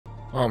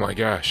Oh my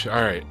gosh.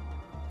 Alright.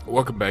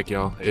 Welcome back,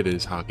 y'all. It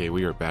is Hockey.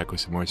 We are back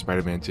with some more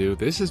Spider-Man 2.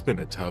 This has been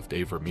a tough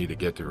day for me to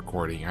get to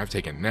recording. I've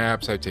taken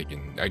naps, I've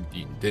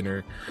eaten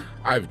dinner,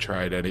 I've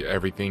tried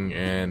everything,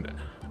 and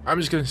I'm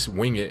just gonna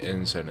wing it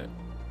and send it.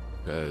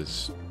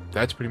 Because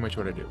that's pretty much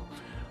what I do.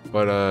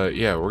 But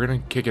yeah, we're gonna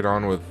kick it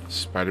on with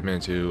Spider-Man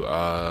 2.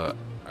 I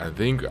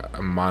think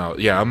I'm Miles.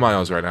 Yeah, I'm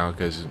Miles right now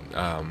because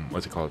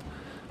what's it called?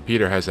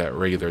 Peter has that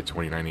regular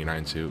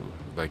 2099 suit,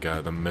 like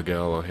the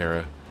Miguel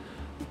O'Hara.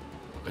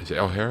 Is it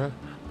O'Hara?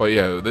 But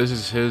yeah,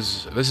 this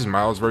is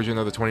Miles' version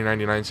of the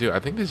 2099 suit. I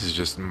think this is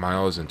just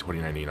Miles in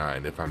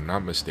 2099, if I'm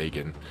not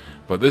mistaken.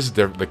 But this is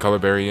the color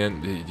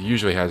variant. It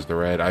usually has the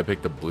red. I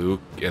picked the blue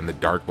and the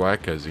dark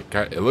black because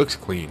it looks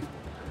clean.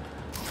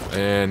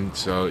 And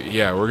so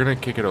yeah, we're gonna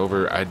kick it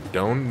over. I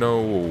don't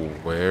know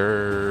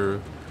where.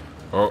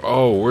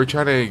 Oh, we're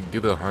trying to do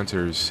the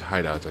hunters'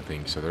 hideouts, I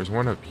think. So there's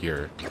one up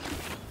here.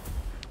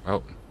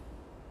 Oh.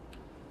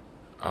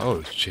 Oh,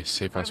 it's just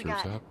safe house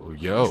rooftop. Oh,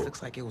 yo. This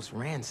looks like it was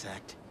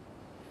ransacked.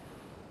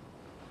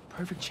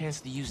 Perfect chance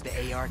to use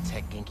the AR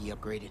tech Genki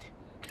upgraded.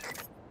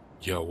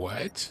 Yo,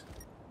 what?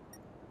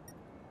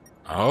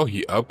 Oh,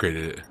 he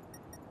upgraded it.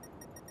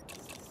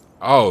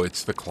 Oh,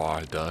 it's the claw,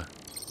 duh.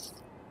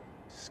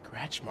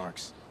 Scratch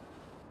marks.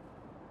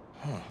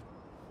 Huh.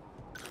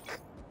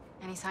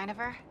 Any sign of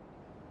her?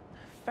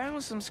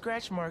 Found some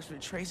scratch marks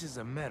with traces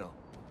of metal.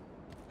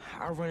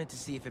 I'll run it to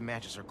see if it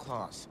matches her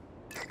claws.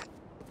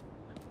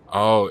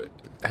 Oh,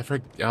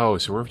 oh,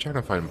 so we're trying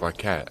to find Black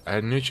Cat.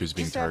 I knew she was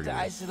being Just have targeted.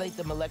 to isolate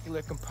the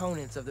molecular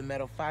components of the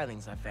metal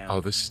filings I found.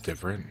 Oh, this is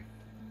different.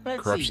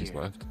 Let's Corruption's see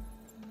here. left.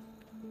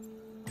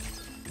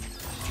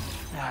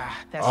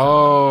 That's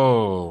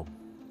Oh.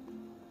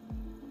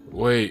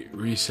 Wait,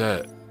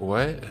 reset.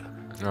 What?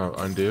 No,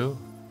 undo?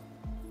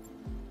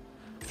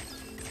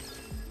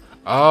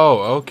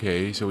 Oh,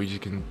 okay. So we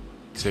just can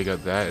take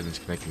out that and it's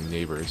connecting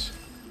neighbors.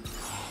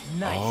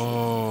 nice.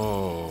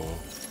 Oh.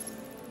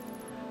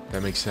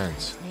 That makes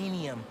sense.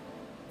 Titanium.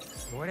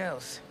 What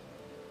else?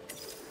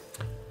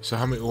 So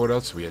what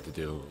else do we have to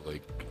do?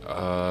 Like,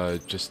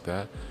 just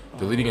that?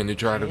 Deleting a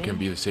neutral item can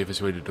be the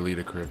safest way to delete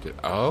a corrupted.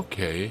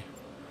 Okay.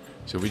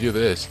 So if we do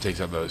this, it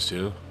takes out those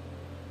two.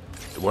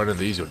 One of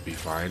these would be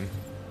fine.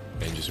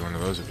 And just one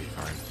of those would be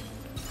fine.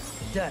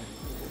 Done.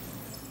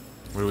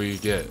 What do we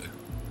get?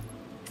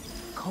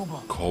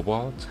 Cobalt.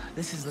 Cobalt?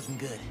 This is looking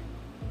good.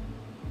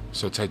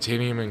 So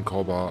titanium and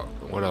cobalt.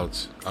 What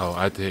else? Oh,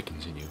 I have to hit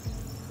continue.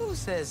 Who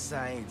says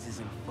science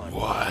isn't fun?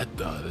 What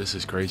the? This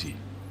is crazy.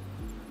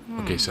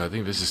 Okay, so I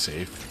think this is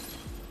safe.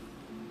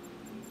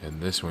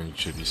 And this one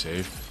should be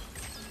safe.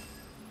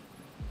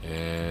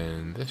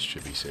 And this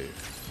should be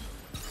safe.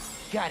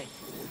 Got it.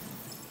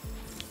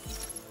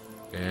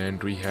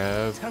 And we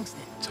have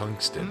Tungsten.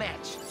 tungsten.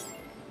 Match.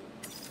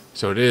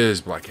 So it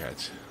is Black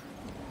Cat.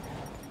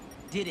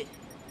 Did it.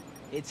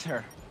 It's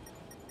her.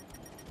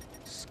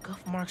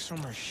 Scuff marks from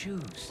her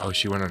shoes. Oh,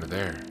 she went under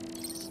there.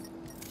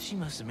 She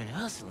must have been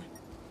hustling.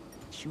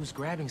 She was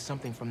grabbing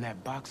something from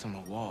that box on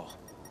the wall.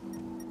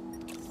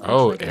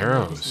 Oh, Looks like an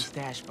emergency arrows.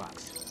 stash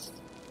box,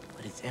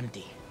 but it's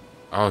empty.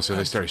 Oh, so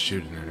they started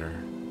shooting at her.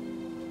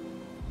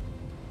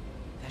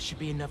 That should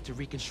be enough to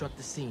reconstruct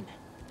the scene.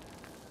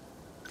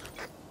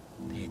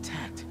 They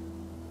attacked,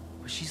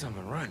 but she's on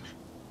the run.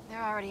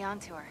 They're already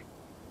onto her.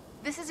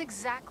 This is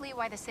exactly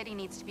why the city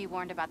needs to be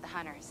warned about the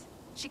hunters.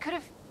 She could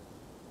have...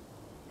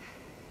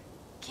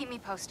 Keep me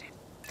posted.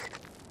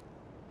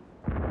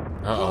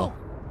 Uh-oh.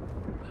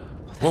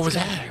 What was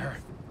that?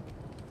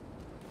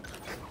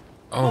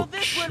 Oh, Well,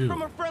 this shoot. went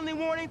from a friendly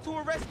warning to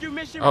a rescue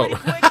mission Oh. pretty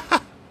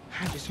quick.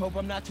 I just hope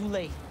I'm not too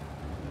late.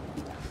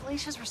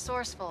 Felicia's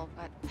resourceful,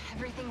 but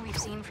everything we've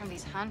seen from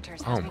these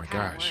hunters Oh has me my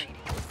kind of gosh.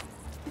 worried.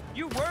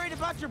 You worried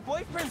about your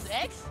boyfriend's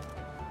ex?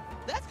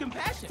 That's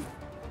compassion.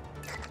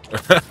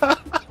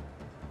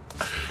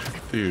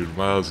 Dude,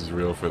 Miles is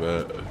real for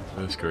that.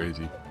 That's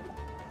crazy.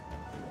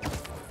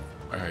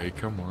 Alright,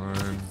 come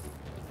on.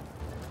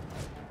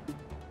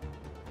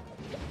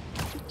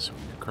 Swing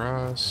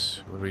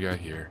across. What do we got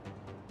here?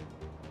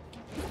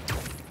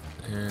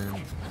 And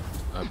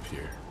up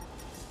here.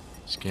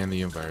 Scan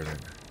the environment.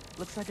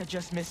 Looks like I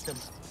just missed him.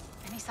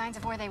 Any signs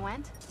of where they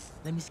went?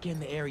 Let me scan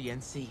the area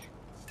and see.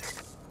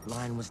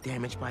 Line was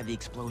damaged by the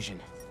explosion.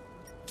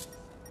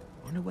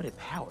 Wonder what it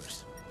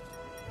powers.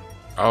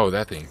 Oh,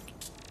 that thing.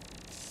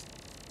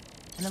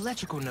 An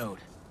electrical node.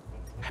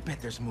 I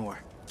bet there's more.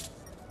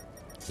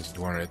 There's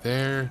one right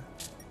there.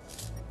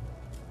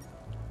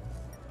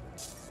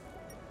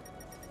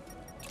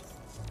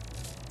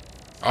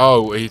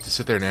 Oh, we have to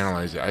sit there and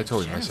analyze it. I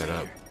totally messed that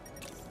up.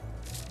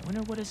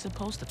 Wonder what it's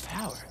supposed to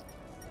power.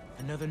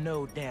 Another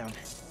node down.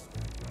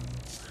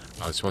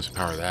 Oh, it's supposed to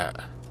power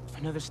that.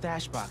 Another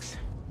stash box.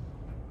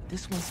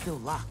 This one's still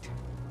locked.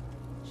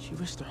 She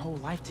risked her whole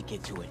life to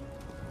get to it.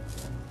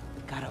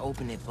 Gotta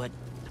open it, but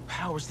the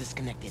power's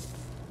disconnected.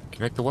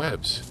 Connect the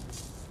webs.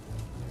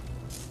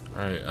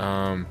 Alright,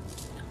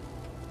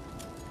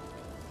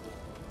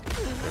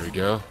 there we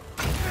go.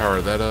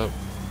 Power that up.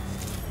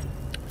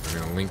 We're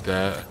gonna link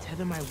that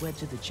Tether my web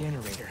to the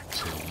generator.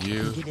 to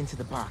you. And get into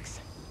the box.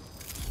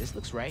 This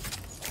looks right.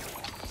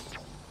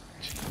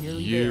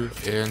 Nearly You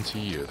there. and to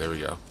you. There we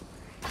go.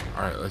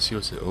 Alright, let's see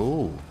what's it.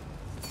 Oh.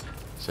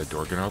 Is that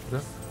door gonna open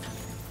up?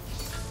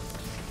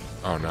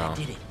 Oh no. I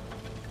did it.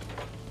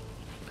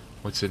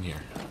 What's in here?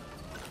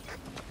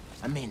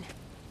 I'm in.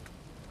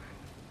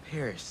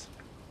 Paris.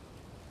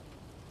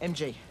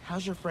 MJ,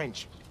 how's your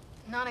French?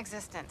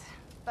 Non-existent.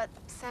 But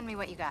send me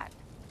what you got.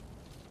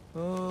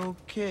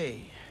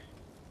 Okay.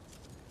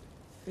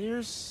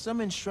 There's some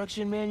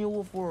instruction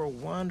manual for a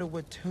wand of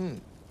Watoon.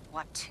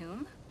 What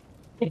tomb?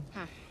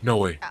 No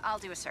way. I'll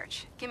do a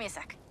search. Give me a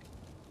sec.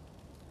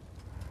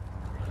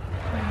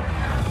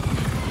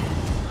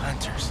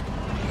 Hunters.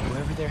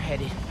 Wherever they're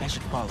headed, I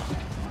should follow.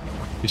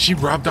 Did she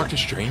rob Doctor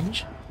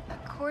Strange?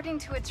 According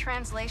to a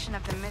translation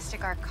of the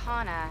Mystic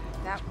Arcana,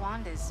 that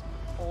wand is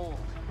old.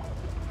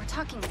 We're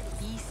talking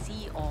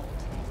BC old.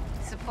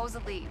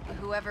 Supposedly,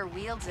 whoever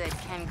wields it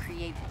can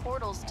create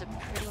portals to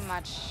pretty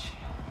much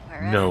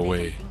wherever No they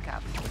way. can think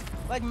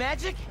of. Like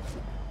magic?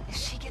 If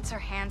she gets her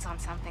hands on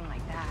something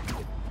like that,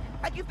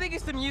 I can think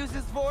of some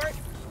uses for it.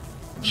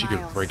 She could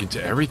Miles, break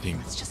into everything.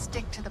 let's just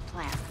stick to the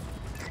plan.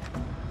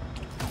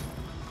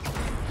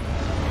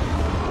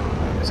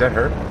 Is that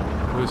her?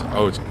 Who's?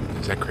 Oh,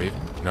 is that Craven?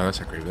 No, that's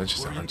not Craven. That's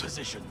just a We're in hunter.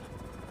 position.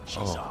 She's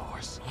Oh.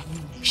 ours.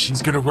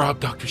 She's gonna rob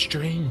Doctor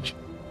Strange.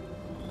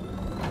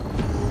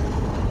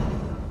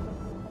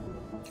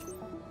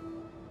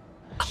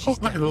 She's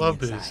I definitely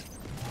love inside. this.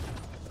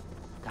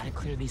 Gotta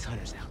clear these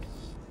hunters out.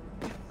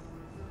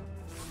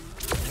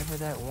 Whatever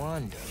that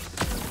wand does.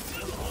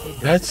 it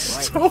does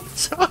That's it right.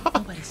 so tough.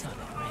 Nobody saw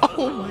that, right?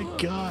 Oh my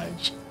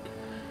gosh.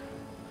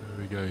 What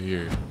do we got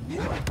here?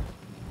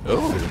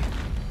 Oh.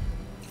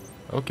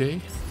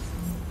 Okay.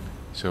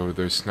 So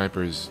there's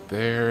snipers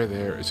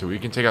there. So we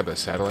can take out the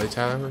satellite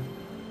tower.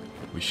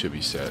 We should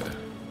be set.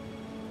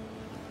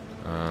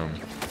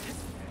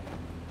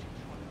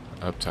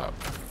 Up top.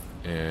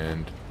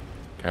 And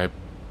can I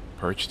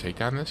perch take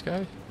down this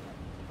guy?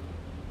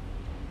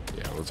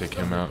 Yeah, we'll take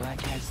him out. Black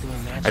Cat's doing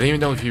magic I didn't even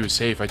know if there. he was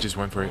safe. I just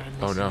went for it. I'm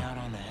Oh missing no. out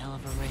on a hell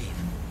of a raid.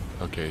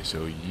 Okay,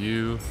 so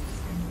you.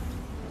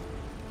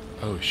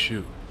 Oh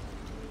shoot.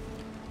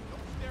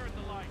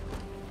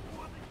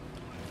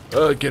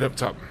 Get up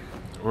top.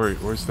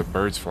 Where's the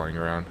birds flying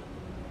around?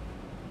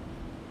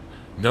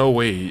 No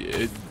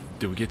way.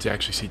 Do we get to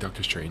actually see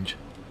Doctor Strange?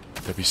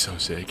 That'd be so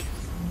sick.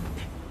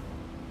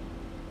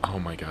 Oh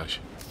my gosh.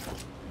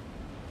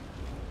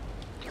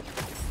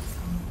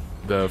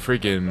 The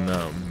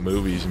freaking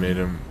movies made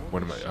him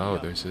one of my. Oh,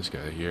 there's this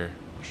guy here.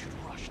 We should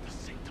rush the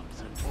Sanctum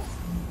Sanctorum.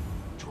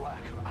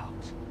 Drag her out.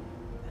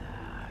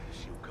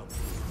 She'll come to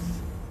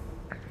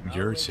us.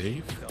 You're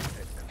safe?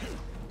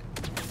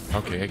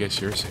 Okay, I guess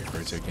you're safe for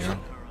a second.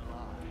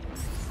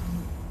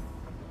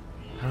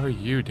 How are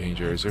you,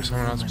 Danger? Is there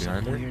someone else Rumors of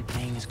behind her? Weird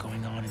things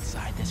going on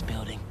inside this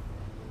building.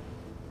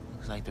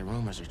 Looks like the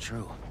rumors are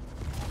true.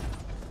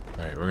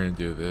 Alright, we're gonna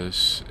do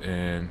this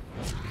and.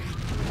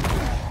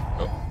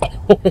 Oh.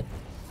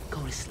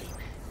 Go to sleep.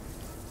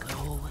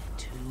 Go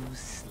to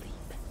sleep.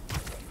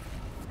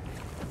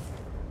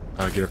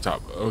 Get up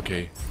top.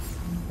 Okay.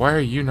 Why are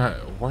you not?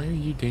 Why are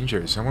you Danger?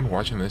 Is someone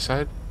watching this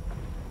side?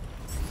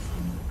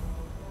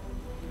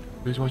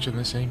 Who's watching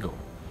this angle?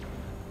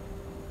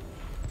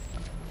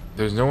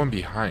 There's no one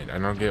behind. I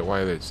don't get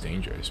why that's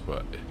dangerous,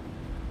 but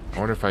I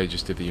wonder if I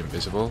just did the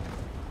invisible.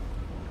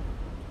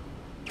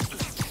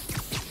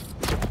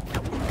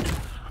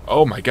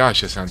 Oh my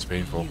gosh, that sounds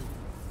painful.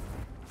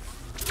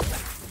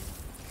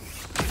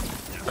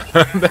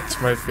 That's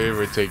my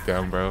favorite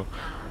takedown, bro.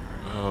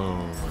 Oh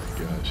my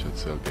gosh,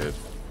 that's so good.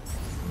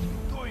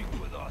 Going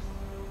with us.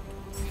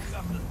 We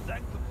have the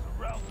Sanctum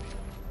surrounded.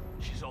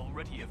 She's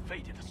already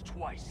evaded us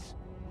twice.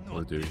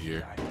 We'll do it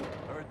here.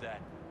 Heard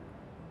that.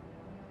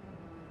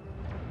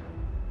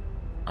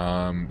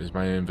 Is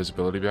my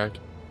invisibility back?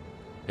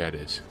 Yeah, it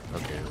is.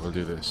 Okay, we'll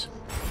do this.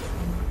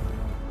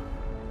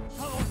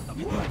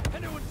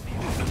 Anyone see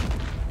us?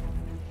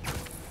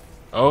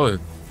 Oh,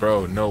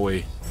 bro, no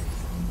way.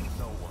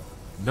 No one.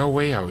 No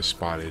way I was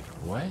spotted.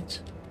 What?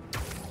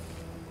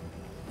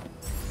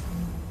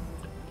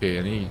 Okay,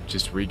 I need to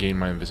just regain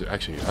my invisibility.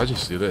 Actually, I'll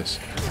just do this.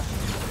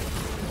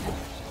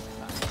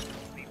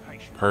 Be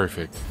patient.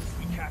 Perfect.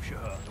 We capture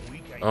her. We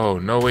gain. Oh,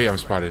 no way I'm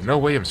spotted. No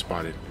way I'm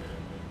spotted.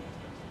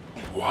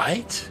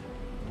 What?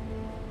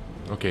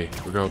 Okay,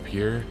 we'll go up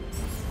here.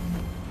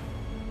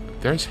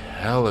 There's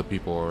hella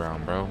people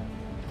around, bro.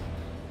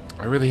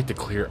 I really have to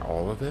clear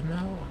all of them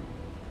now?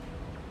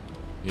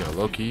 Yeah,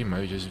 low-key,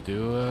 might just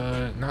do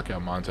a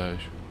knockout montage.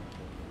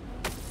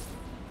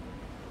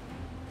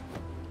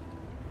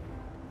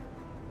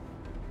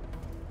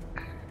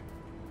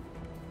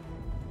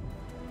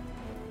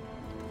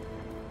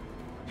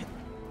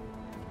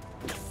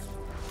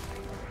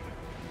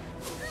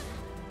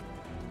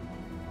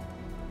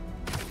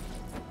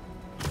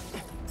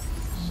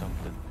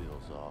 Something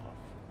feels off.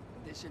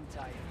 This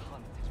entire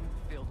hunt has been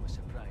filled with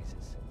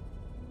surprises.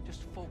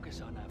 Just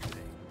focus on our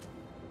prey.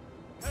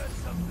 Heard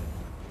something.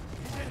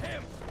 Is it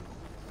him?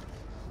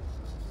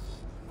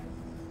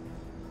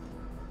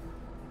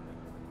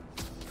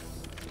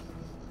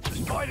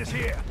 Spiders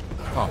here.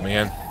 Oh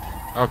man.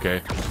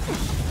 Okay.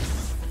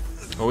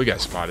 Oh, we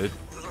got spotted.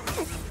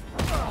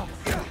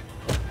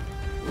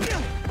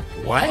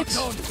 What?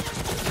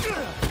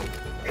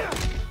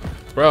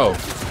 Bro.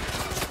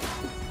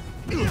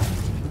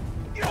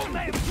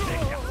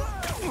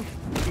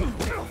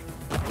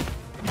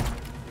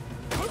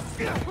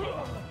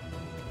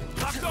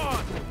 Locked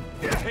on.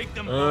 Take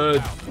them.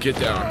 Get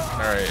down.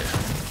 Alright.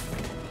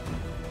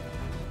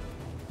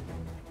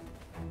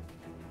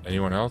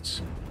 Anyone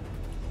else?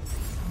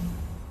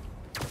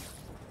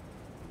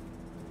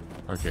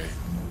 Okay.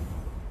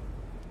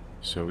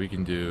 So we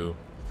can do...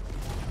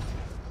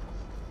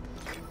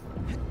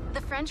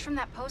 The French from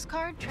that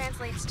postcard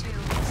translates to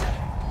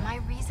my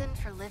reason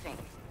for living.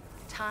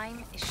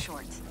 Time is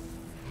short.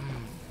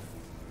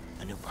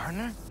 A new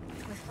partner?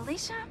 With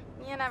Felicia,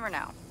 you never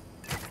know.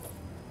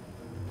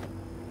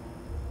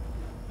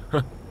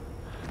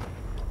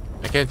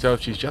 I can't tell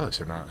if she's jealous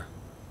or not.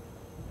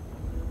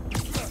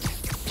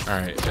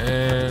 Alright,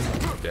 and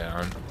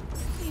down.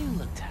 You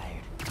look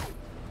tired.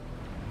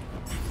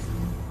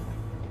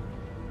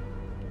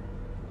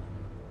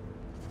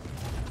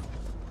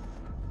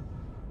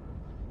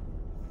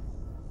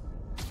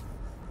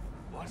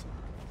 What?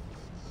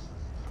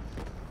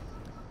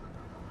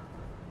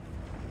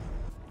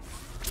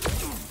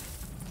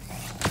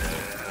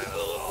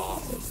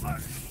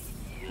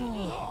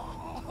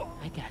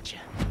 I gotcha.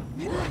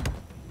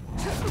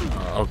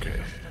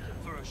 Okay.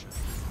 Version.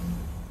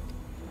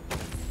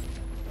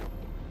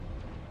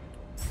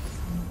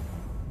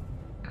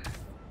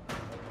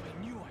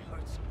 I knew I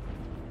heard something.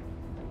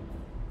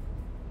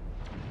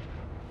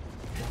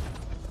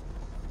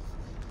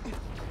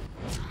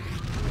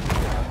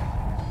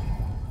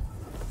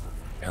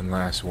 And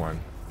last one.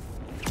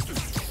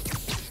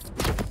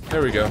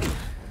 There we go.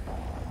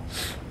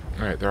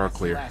 Alright, they're all That's the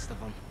clear. last of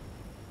them.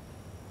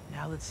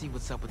 Now let's see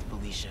what's up with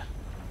Felicia.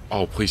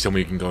 Oh, please tell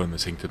me you can go in the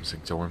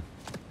sanctum.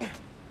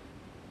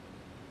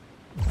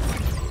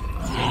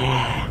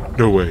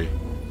 No way.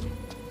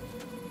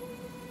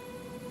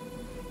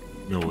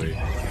 No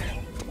way.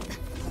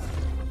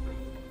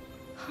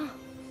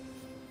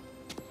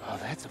 Oh,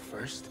 that's a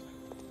first.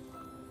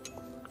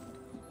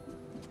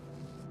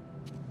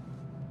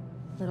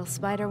 Little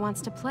spider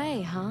wants to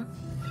play, huh?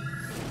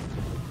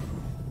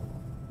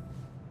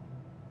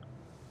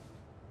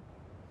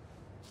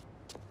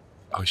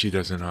 Oh, she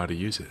doesn't know how to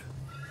use it.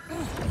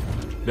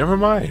 Never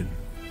mind.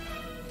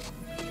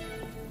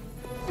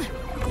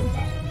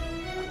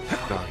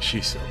 Oh,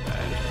 she's so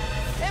bad.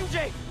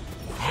 MJ!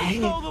 He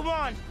stole the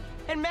wand!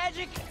 And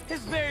magic is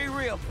very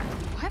real.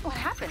 What? What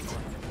happened?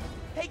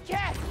 Hey,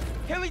 Cat!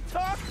 Can we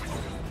talk?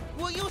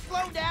 Will you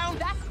slow down?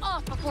 Back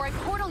off before I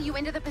portal you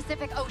into the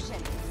Pacific Ocean.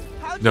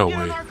 How'd No you get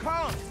way. on our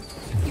column?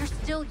 You're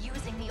still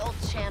using the old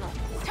channel.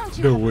 Don't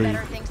you No have way.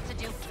 better things to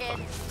do, kid?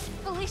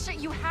 Felicia,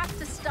 you have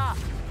to stop.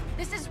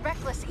 This is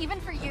reckless, even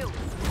for you.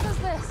 Who's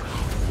this?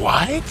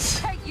 What?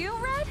 That you,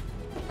 Red?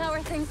 How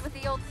are things with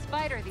the old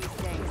spider these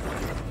days?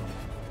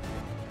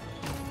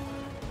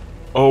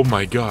 Oh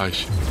my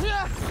gosh.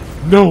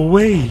 No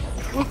way.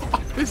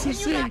 This Can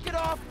is you sick. knock it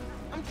off?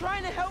 I'm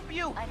trying to help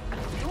you. I don't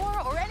need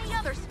your or any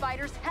other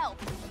spider's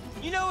help.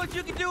 You know what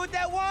you can do with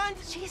that wand?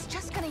 She's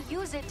just gonna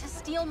use it to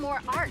steal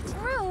more art.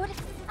 Rude.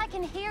 I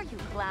can hear you,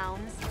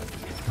 clowns.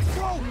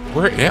 Whoa!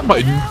 Where am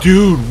I?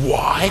 Dude,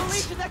 what?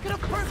 Felicia, that could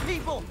have hurt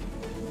people.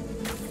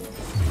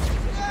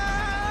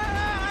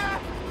 Ah!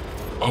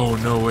 Oh,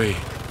 no way.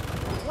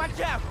 Watch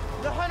out!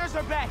 The hunters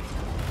are back.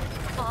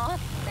 Aw,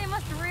 they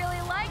must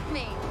really like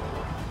me.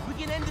 We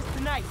can end this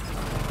tonight.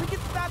 We can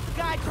stop the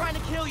guy trying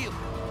to kill you.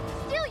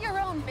 Steal your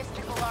own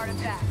mystical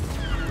artifact.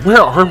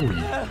 Where are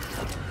we?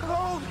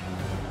 Cold.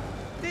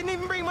 Didn't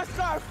even bring my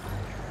scarf.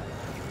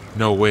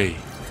 No way.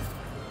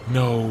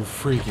 No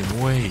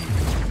freaking way.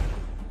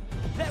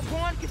 That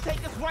wand can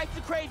take us right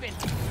to Craven.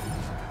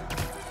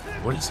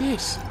 What is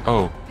this?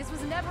 Oh. This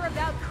was never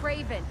about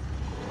Craven.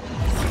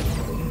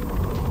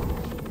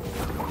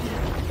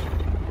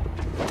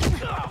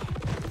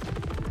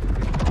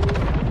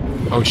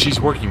 Oh, she's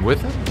working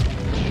with him?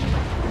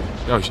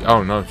 No,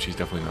 oh no, she's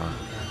definitely not.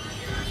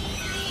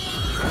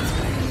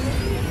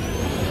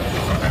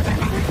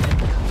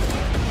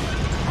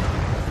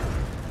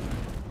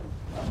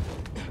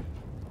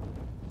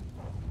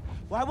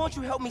 Why won't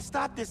you help me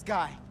stop this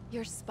guy?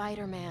 You're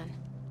Spider-Man.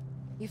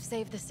 You've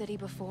saved the city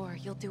before.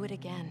 You'll do it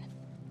again.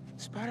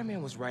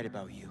 Spider-Man was right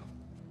about you.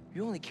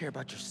 You only care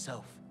about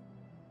yourself.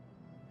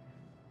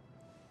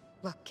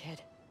 Look,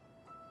 kid.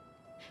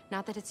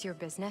 Not that it's your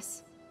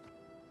business.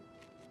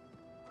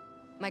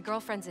 My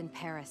girlfriend's in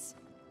Paris.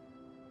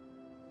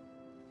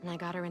 And I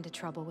got her into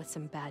trouble with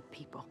some bad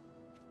people.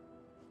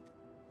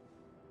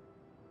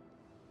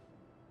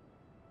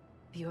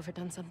 Have you ever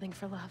done something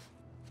for love?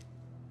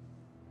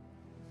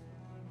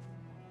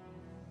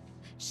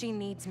 She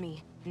needs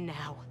me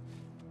now.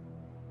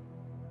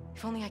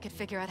 If only I could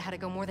figure out how to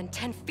go more than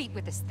 10 feet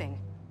with this thing.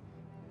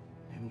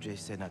 MJ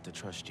said not to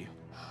trust you.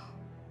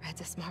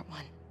 Red's a smart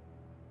one.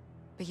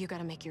 But you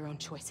gotta make your own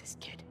choices,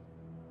 kid.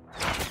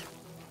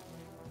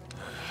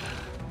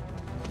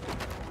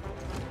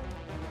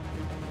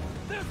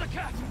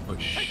 Oh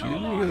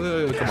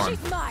shoot! Come on.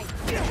 She's mine.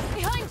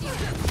 Behind you.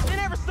 They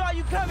never saw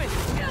you coming.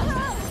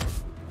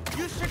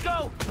 You should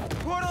go.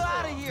 Portal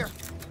out of here.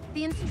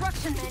 The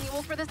instruction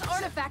manual for this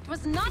artifact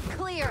was not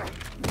clear.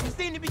 You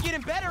seem to be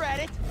getting better at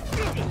it.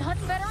 Not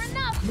better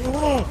enough.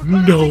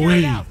 No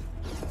way.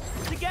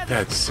 Together.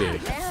 That's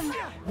sick. Damn.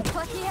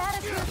 Plucky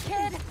attitude,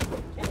 kid.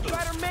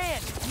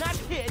 Spider-Man, not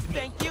kid,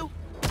 thank you.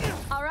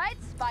 All right,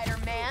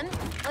 Spider-Man.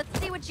 Let's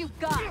see what you've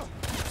got.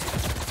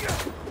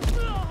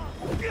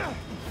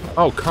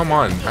 Oh come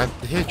on! I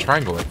hit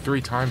triangle like 3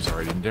 times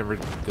already. And never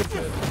did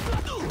that.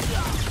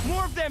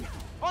 More of them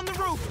on the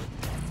roof.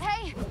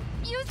 Hey,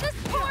 use this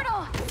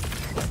portal.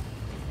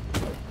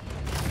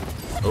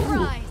 Oh.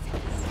 Surprise.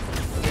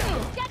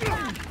 Get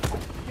back.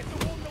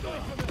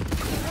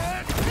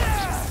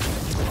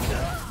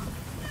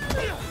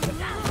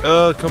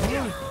 Come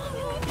on.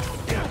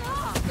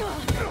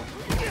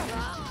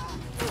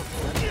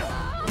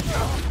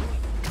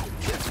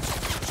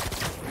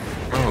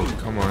 Oh,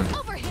 come on.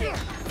 Over here.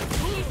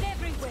 He's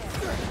everywhere.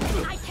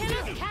 I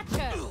cannot catch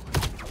her.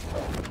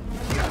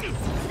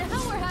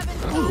 Now we're having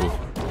fun. Oh.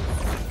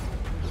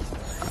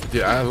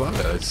 Yeah, I love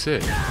it. That's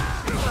sick. There's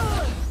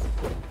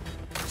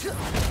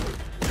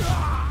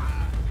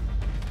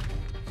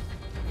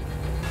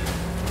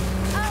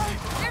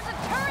a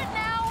turret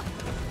now.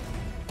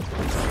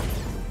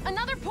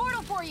 Another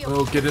portal for you.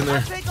 Oh, get in there.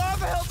 I'll take all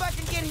the help I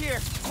can get here.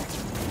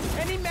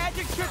 Any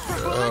magic tricks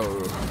for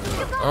bullets?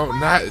 Oh,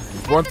 not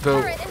what Get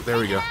the. turret and There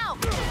we take go. it out.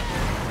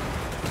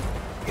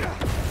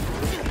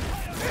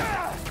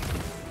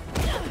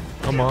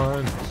 Come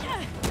on.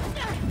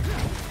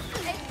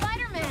 Hey,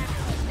 Spider-Man.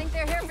 Think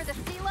they're here for the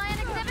sea lion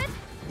exhibit?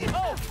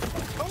 Oh,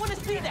 I want to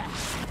see that.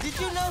 Did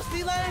you know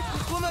sea lions can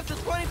swim up to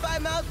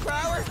 25 miles per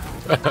hour?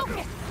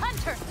 Focus,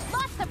 Hunter.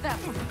 Lots of them.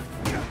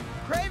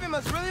 Craven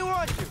must really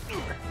want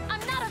you.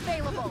 I'm not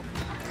available.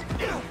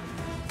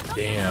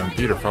 Damn,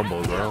 Peter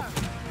fumbled, bro.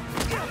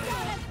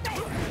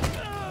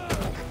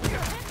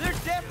 They're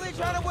definitely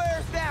trying to wear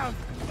us down.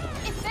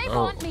 If they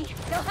Oh. want me,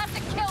 they'll have to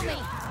kill me.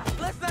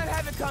 Let's not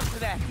have it come to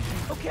that,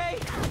 okay?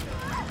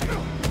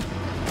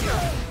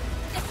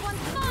 This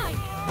one's mine.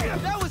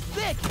 That was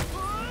sick.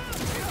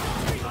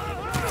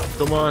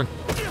 Come on.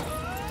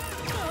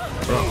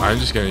 Well, I'm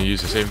just gonna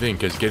use the same thing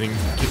because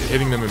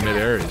hitting them in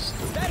midair is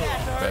the That had to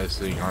hurt. best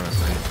thing,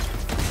 honestly.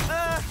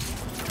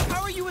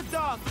 How are you with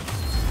dogs?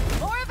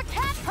 More of a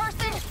cat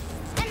person.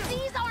 And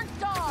these aren't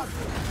dogs.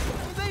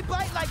 Do they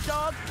bite like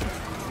dogs?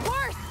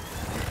 Worse.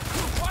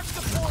 Watch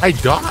the portal. I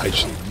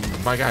dodged.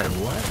 My God,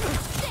 what?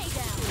 Stay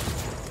down.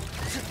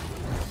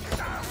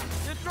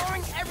 They're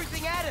throwing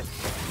everything at us.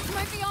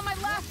 Might be on my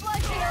last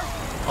life here.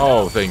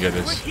 Oh, thank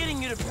goodness. We're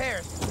getting you to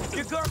Paris.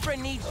 Your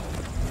girlfriend needs you.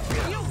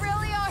 You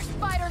really are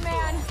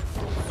Spider-Man.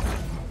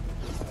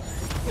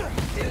 You're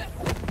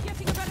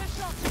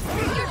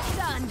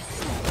done.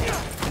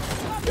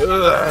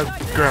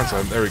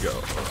 Grandson, there we go.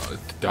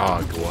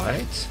 Dog,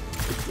 what?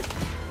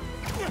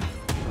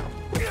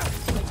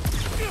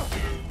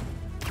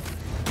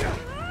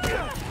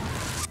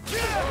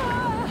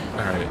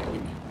 Alright.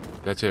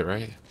 That's it,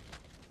 right?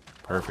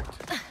 Perfect.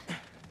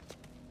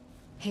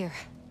 Here.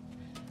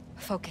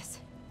 Focus.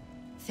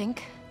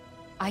 Think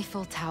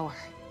Eiffel Tower.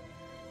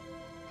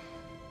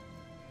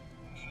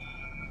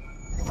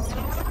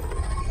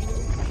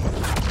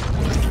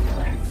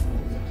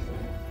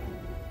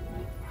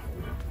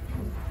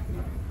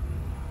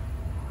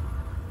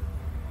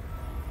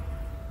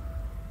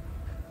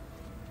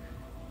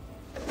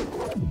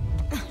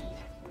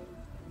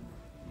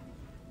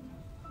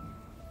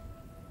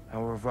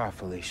 Au revoir,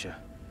 Felicia.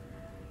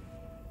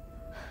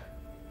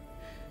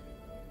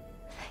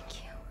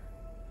 Thank you.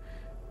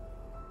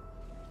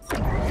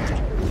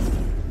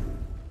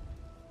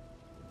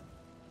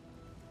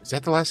 Is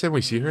that the last time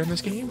we see her in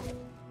this game?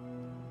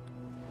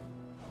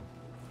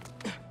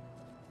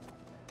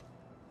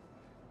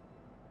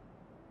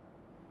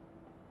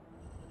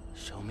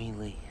 Show me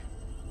Lee.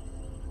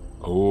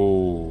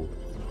 Oh.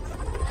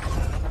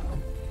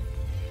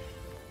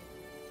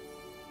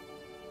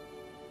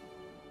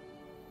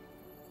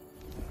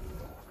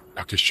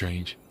 Doctor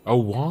Strange. Oh,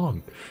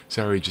 Wong.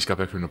 Sorry, just got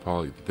back from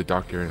Nepal. The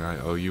doctor and I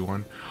owe you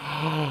one.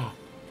 Oh,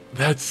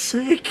 that's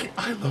sick.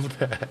 I love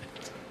that.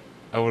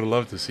 I would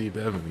love to see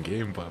them in the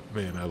game, but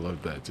man, I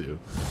love that too.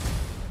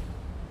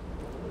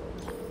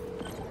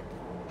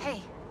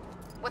 Hey,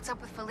 what's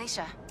up with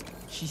Felicia?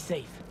 She's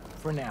safe,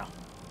 for now.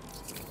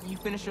 You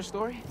finish your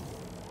story?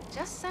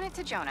 Just send it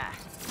to Jonah.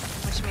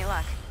 Wish me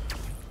luck.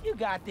 You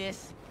got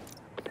this.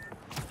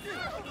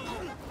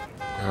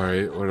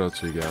 Alright, what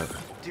else we got?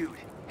 Dude,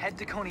 head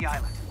to Coney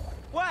Island.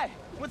 What?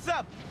 What's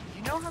up?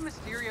 You know how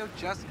Mysterio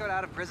just got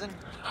out of prison?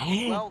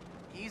 Well,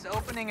 he's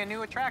opening a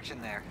new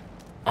attraction there.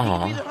 He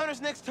could be Aw. the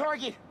hunter's next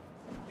target.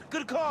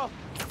 Good call.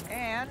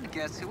 And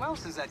guess who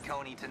else is at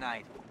Coney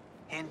tonight?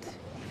 Hint,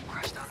 you've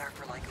crushed on her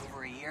for like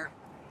over a year.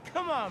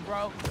 Come on,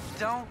 bro.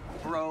 Don't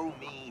bro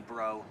me,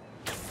 bro.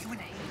 You and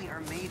Haley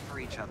are made for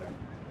each other.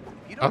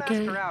 If you don't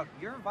Okay. ask her out,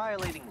 you're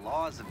violating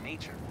laws of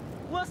nature.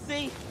 We'll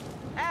see.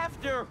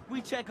 After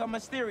we check on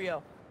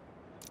Mysterio.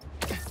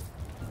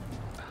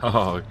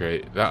 Oh,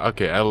 great.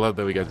 Okay, I love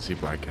that we got to see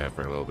Black Cat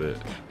for a little bit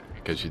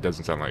because she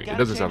doesn't sound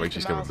like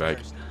she's coming back.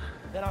 First.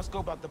 Then I'll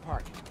scope out the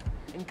park.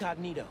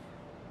 Incognito.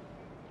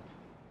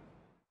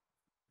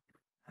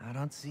 I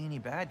don't see any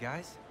bad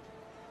guys.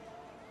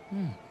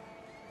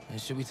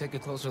 Should we take a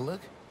closer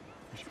look?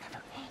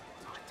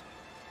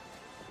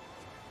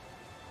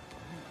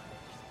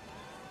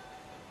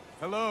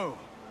 Hello,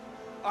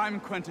 I'm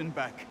Quentin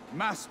Beck,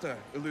 Master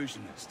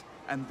Illusionist.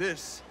 And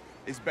this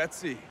is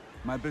Betsy,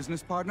 my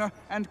business partner,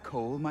 and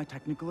Cole, my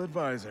technical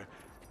advisor.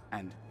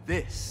 And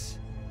this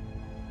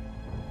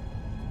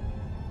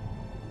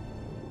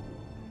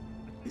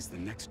is the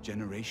next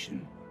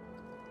generation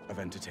of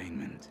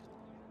entertainment.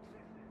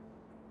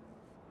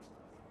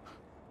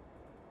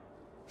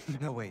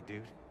 No way,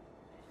 dude.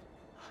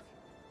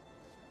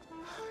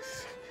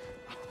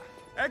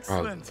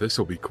 Excellent. Oh, this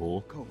will be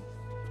cool. Cole,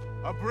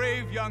 a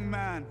brave young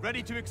man,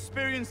 ready to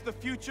experience the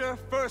future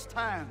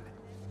firsthand.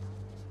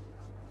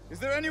 Is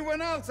there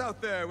anyone else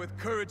out there with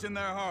courage in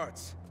their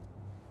hearts?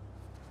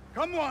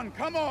 Come on,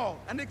 come all,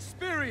 and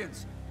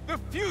experience the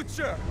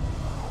future!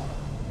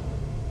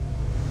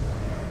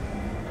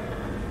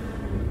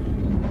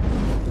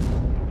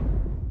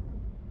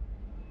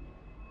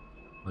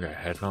 I got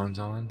headphones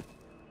on.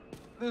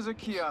 There's a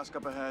kiosk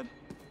up ahead.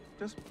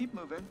 Just keep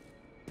moving.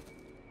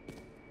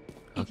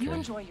 If you Okay.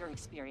 enjoy your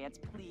experience,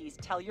 please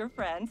tell your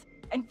friends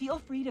and feel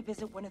free to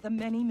visit one of the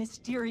many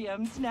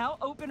Mysteriums now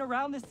open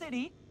around the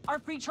city. Our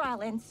free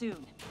trial ends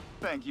soon.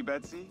 Thank you,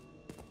 Betsy.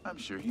 I'm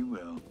sure he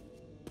will.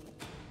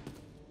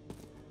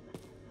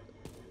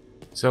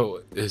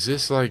 So, is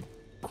this like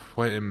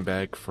Quentin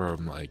Beck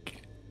from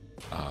like,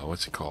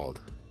 what's it called?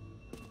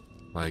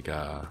 Like,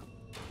 what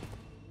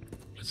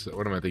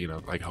am I thinking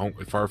of? Like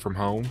Far From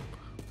Home?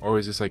 Or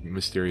is this like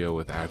Mysterio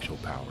with actual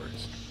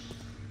powers?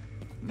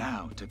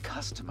 Now to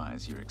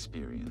customize your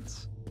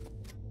experience.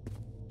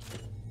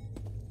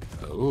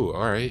 Oh,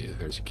 alright.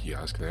 There's a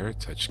kiosk there.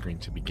 Touchscreen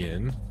to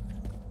begin.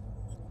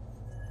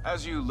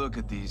 As you look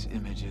at these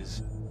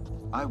images,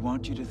 I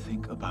want you to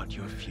think about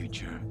your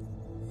future,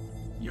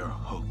 your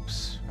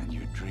hopes and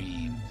your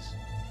dreams.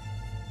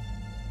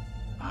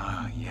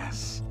 Ah,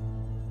 yes.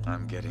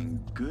 I'm getting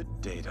good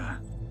data.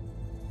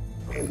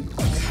 And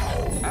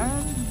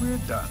we're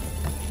done.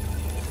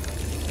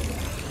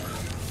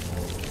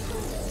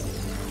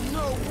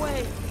 No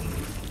way!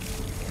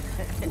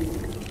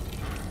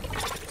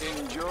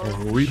 Enjoy.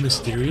 Are we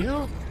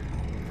Mysterio?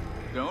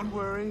 Don't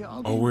worry,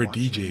 I'll be Oh, we're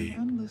watching DJ.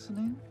 and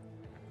listening.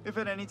 If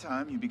at any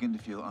time you begin to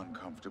feel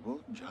uncomfortable,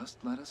 just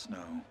let us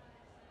know.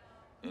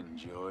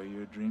 Enjoy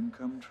your dream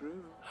come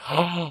true.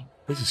 Oh,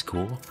 this is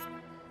cool.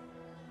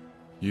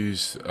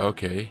 Use,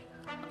 okay.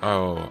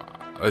 Oh,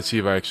 let's see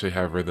if I actually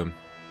have rhythm.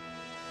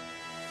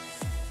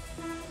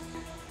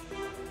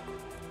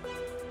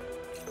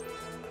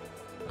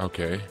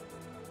 Okay.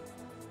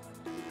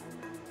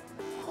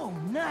 Oh,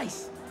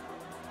 nice!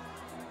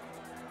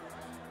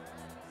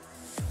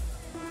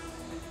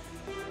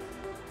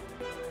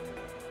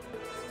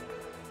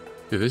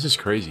 Dude, this is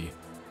crazy.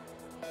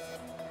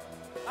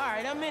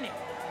 Alright, I'm in it.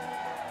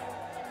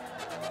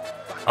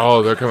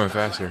 Oh, they're coming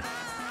faster.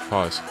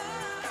 Pause.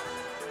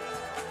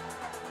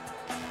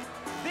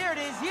 There it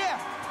is, yeah!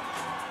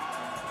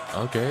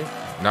 Okay.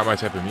 Not my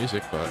type of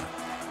music, but...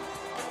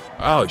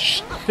 Oh,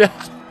 shit.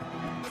 That's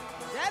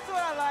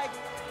what I like!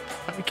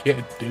 I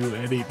can't do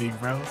anything,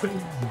 bro.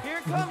 Here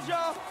it comes,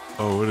 y'all!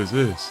 Oh, what is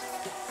this?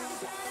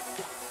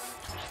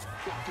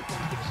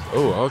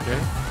 Oh, okay.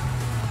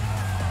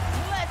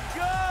 Let's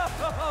go!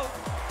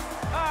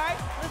 Alright,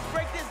 let's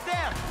break this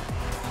down.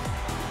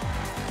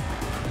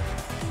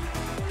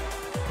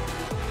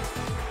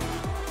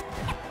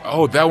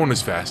 Oh, that one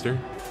is faster.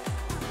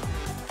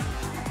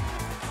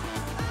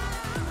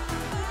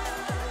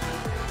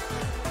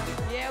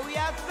 Yeah, we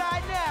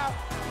outside now.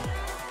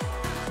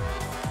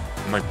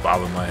 I'm like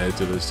bobbing my head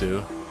to this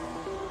too.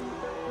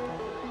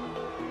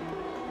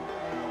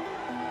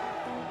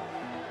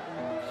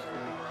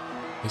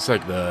 It's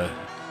like the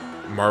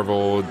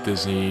Marvel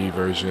Disney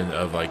version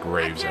of like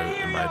raves,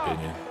 in my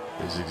opinion.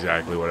 This is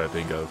exactly what I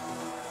think of.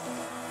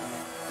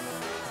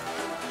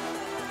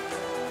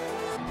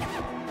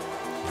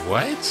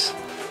 What?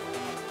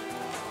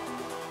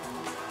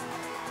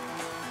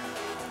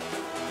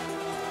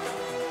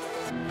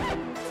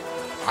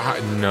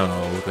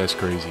 No, that's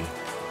crazy.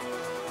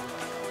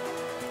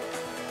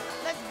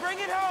 Let's bring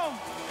it home.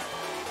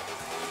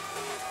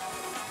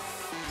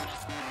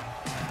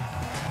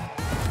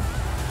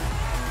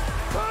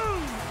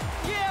 Boom!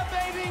 Yeah,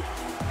 baby.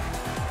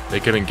 They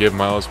couldn't give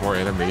Miles more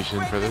animation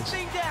Let's for break this?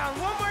 thing down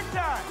one more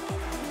time.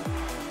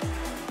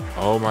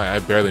 Oh my, I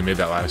barely made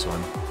that last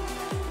one.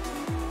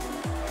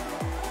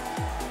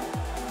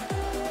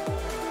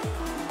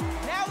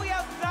 Now we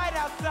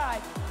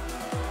outside.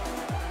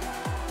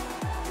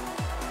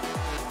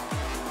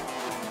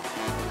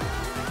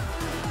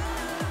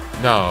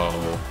 No.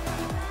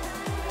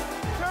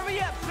 Turn me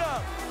up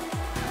some.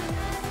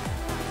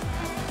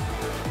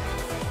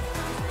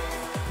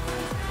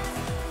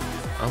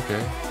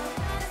 Okay.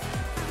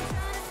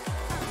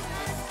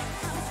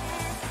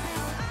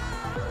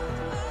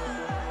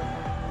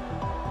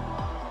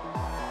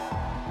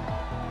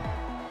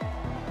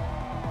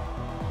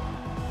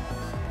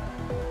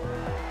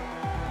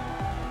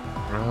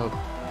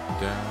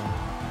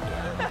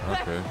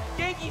 Okay.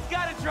 Genki's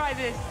gotta try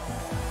this.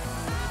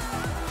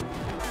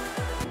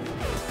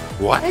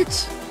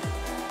 What?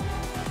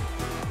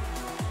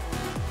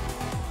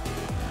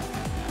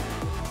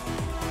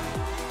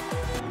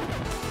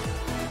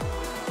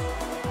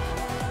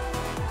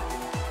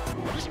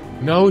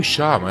 No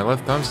shot. My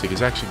left thumbstick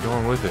is actually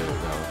going with it,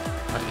 though.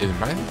 Is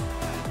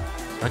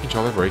my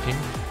controller breaking?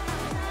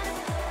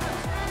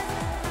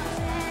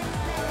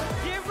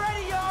 Get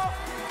ready, y'all.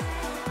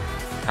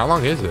 How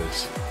long is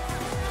this?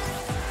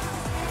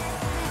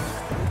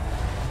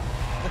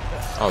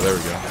 Oh, there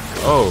we go.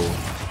 Oh.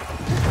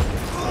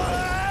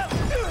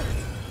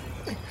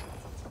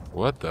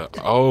 What the?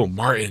 Oh,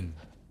 Martin.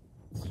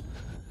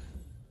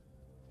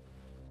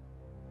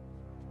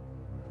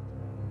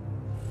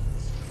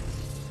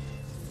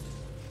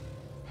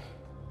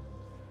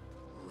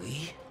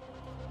 Lee?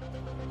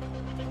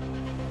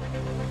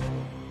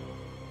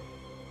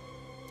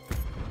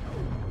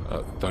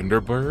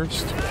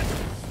 Thunderburst?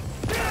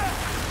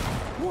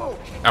 Whoa!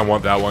 I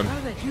want that one. How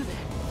did I do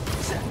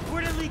that?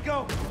 Where did Lee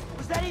go?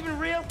 Was that even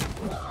real?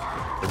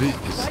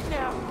 Right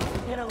now.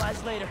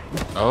 Analyze later.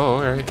 Oh,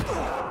 alright.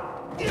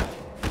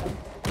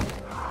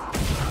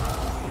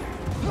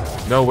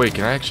 No, wait,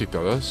 can I actually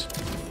throw those?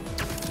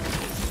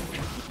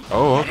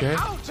 Oh, okay.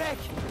 Jack,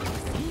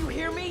 can you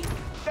hear me?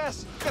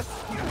 Yes,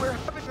 we're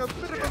having a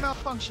bit of a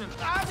malfunction.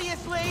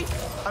 Obviously.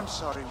 I'm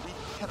sorry, we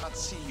cannot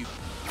see you.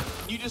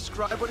 Can you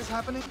describe what is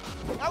happening?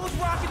 I was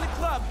rocking the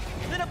club.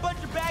 Then a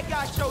bunch of bad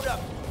guys showed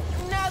up.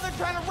 Now they're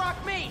trying to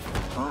rock me.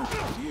 Oh,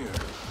 dear.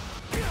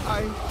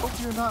 I hope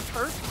you're not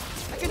hurt.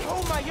 I can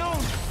hold my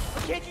own.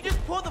 But can't you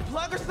just pull the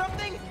plug or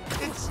something?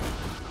 It's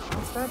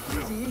not that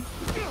easy.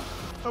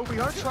 But we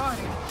are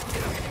trying.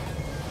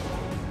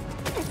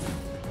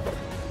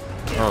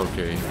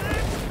 Okay.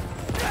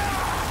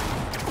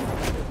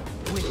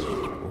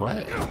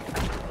 What?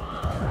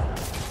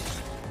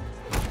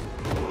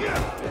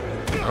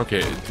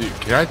 Okay, dude,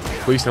 can I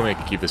please tell me I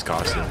can keep this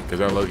costume?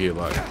 Because I low-key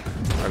like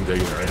I'm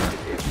digging it right now.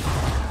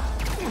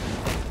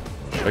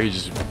 If I could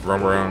just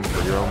roam around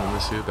for your own in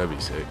this suit, that'd be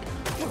sick.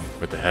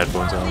 With the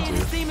headphones on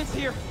too. Demons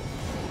here.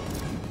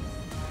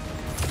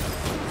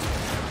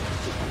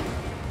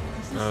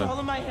 Is this all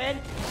in my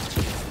head?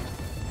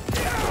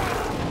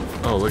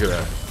 Oh, look at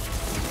that.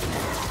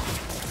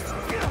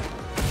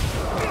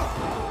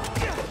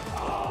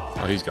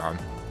 Oh, he's gone.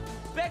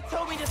 Beck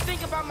told me to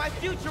think about my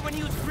future when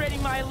he was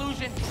creating my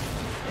illusion.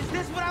 Is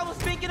this what I was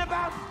thinking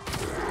about?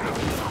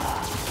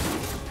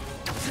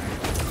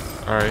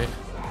 Alright.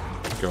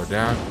 Go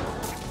down.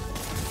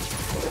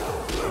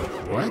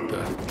 What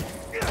the?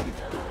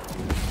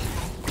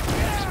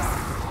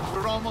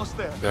 We're almost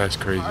there. That's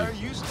crazy. Are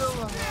you still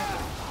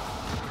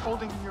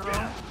holding your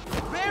own?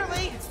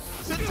 Barely.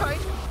 Sit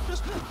tight.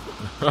 Just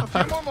a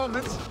few more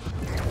moments.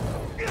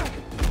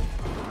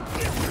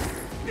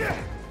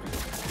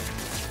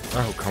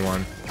 Oh, come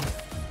on.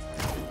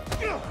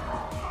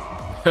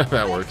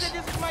 That works.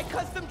 Said this is my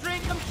custom dream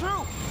come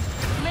true.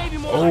 Maybe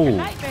more Oh. like a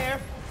nightmare.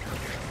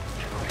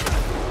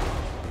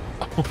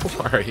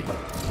 Alright.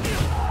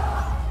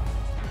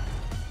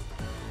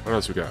 What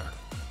else we got?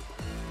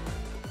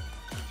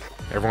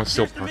 Everyone's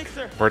still Here's the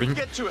mixer. partying?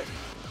 Get to it.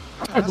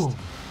 Oh.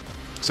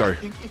 Sorry.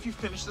 If you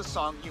finish the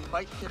song, you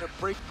might hit a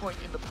break point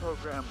in the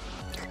program.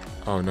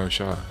 Oh, no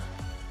shot.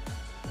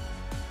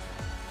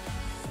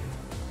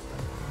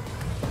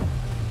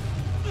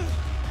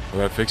 Will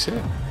that fix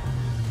it?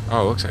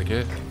 Oh, looks like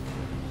it.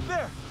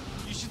 There.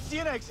 You should see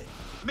an exit.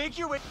 Make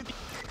your way to the...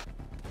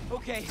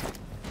 Okay,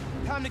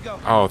 time to go.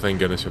 Oh, thank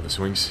goodness for the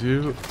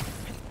swimsuit.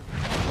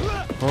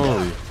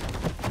 Holy.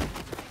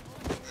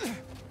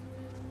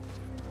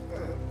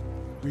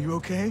 Are you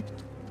okay?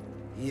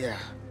 Yeah.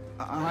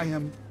 I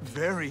am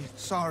very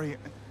sorry.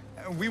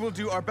 We will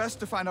do our best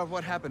to find out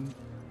what happened.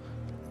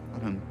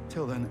 But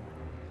until then...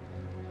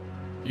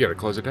 You gotta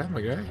close it down,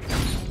 my guy.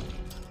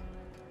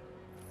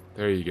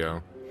 There you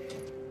go.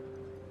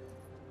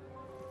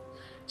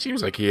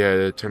 Seems like he had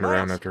to turn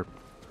around after...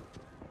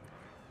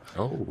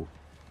 Oh.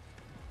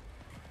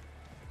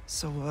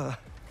 So,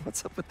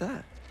 what's up with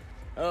that?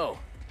 Oh.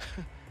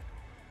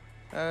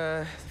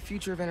 The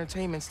future of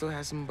entertainment still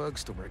has some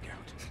bugs to work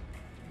out.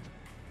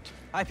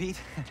 Hi,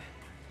 Pete.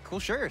 Cool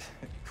shirt.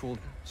 Cool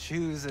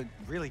shoes.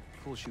 Really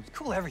cool shoes.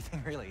 Cool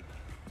everything, really.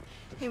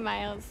 Hey,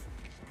 Miles.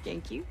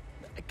 Thank you.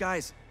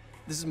 Guys,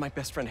 this is my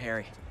best friend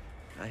Harry.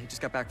 He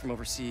just got back from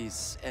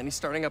overseas, and he's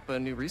starting up a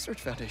new research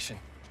foundation.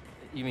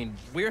 You mean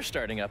we're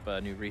starting up a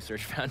new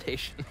research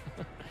foundation?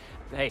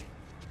 Hey,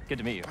 good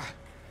to meet you.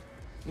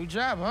 New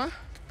job, huh?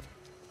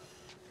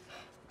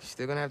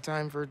 Still gonna have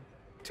time for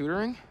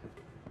tutoring?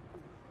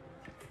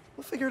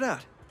 We'll figure it out.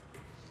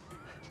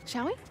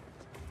 Shall we?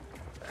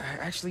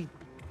 Actually,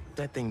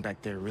 that thing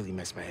back there really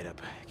messed my head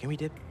up. Can we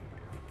dip?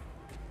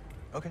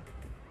 Okay.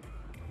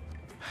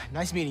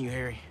 Nice meeting you,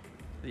 Harry.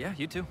 Yeah,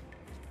 you too.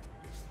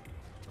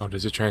 Oh,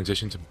 does it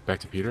transition to back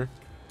to Peter?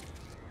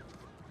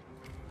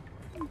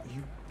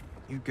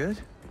 You good?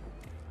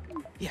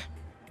 Yeah.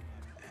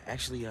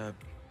 Actually, I'll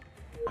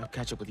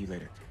catch up with you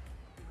later.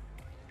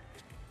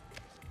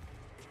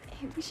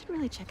 Hey, we should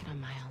really check in on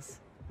Miles.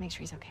 Make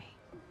sure he's okay.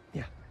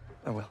 Yeah,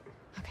 I will.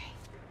 Okay.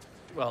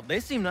 Well, they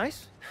seem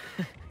nice.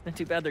 Not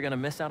too bad they're gonna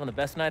miss out on the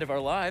best night of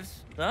our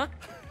lives, huh?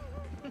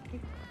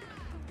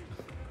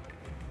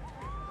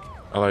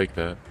 I like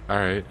that. All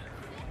right.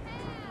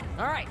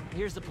 All right,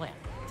 here's the plan.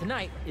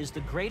 Tonight is the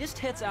greatest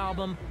hits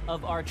album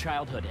of our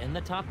childhood, and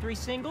the top 3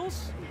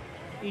 singles,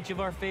 each of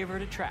our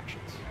favorite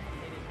attractions.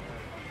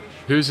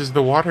 Whose is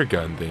the water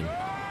gun thing?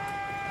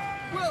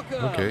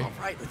 Welcome. Okay. All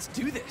right, let's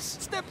do this.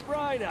 Step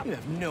right up. You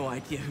have no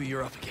idea who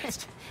you're up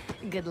against.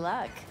 Good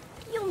luck.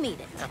 You'll need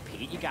it. Now,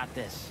 Pete, you got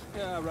this.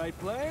 All right,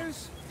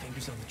 players.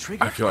 Fingers on the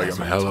trigger. I feel like I'm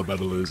hella about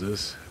to lose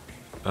this.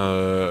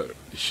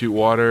 Shoot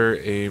water,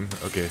 aim.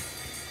 Okay.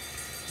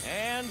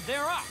 And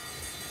they're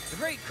off. The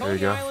great There you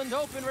Coney go. Island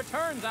Open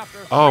returns after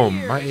 3 Oh,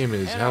 years, my aim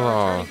is and hella our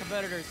off. returning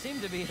competitors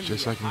seem to be in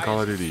Just the like in Call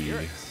of highest Duty.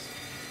 spirits.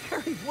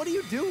 Harry, what are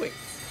you doing?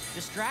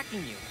 Distracting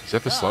you. Is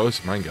that the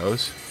slowest mine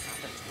goes?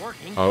 Not that it's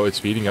working. Oh, it's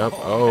speeding up.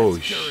 Oh,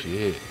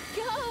 shit.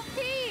 Go,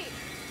 Pete!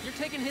 You're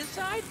taking his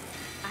side?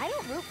 I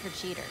don't root for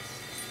cheaters.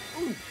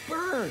 Ooh,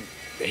 burn.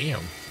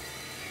 Damn.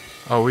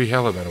 Oh, we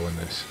hella better win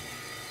this.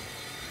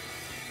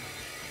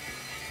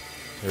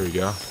 There we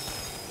go.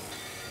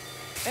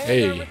 And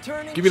Hey, our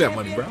returning give me that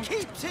money, champion bro.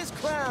 Keeps his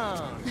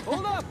crown.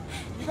 Hold up.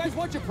 You guys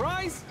want your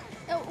prize?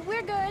 Oh,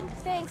 we're good.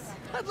 Thanks.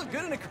 I'd look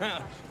good in a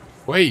crown.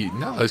 Wait,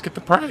 no, let's get the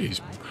prize.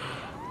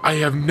 I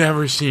have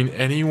never seen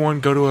anyone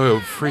go to a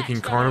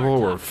freaking carnival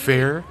or a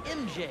fair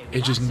MJ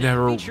and just Watson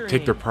never featuring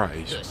take their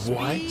prize. the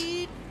What?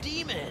 Speed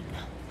Demon.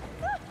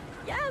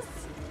 Yes!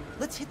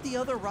 Let's hit the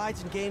other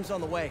rides and games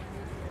on the way.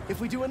 If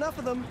we do enough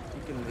of them,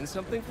 we can win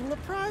something from the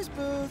prize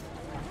booth.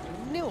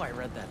 I knew I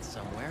read that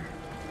somewhere.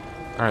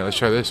 Alright, let's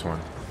try this one.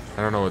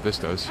 I don't know what this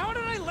does. How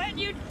did I let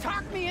you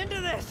talk me into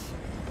this?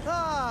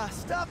 Ah,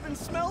 stop and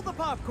smell the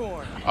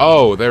popcorn.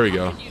 Oh, there we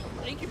go. How can you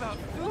think about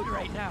food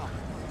right now?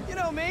 You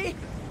know me.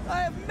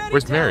 I have many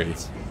Where's Mary?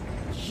 talents.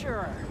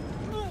 Sure.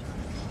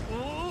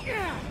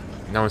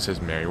 No one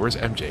says Mary. Where's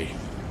MJ?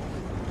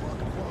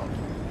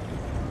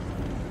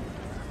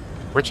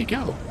 Where'd she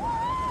go?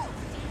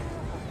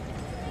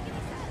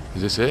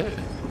 Is this it?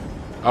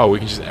 Oh, we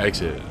can just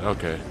exit.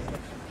 Okay.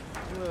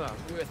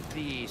 With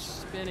the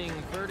spinning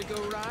vertigo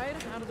ride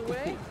out of the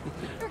way?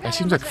 That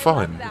seems like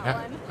fun.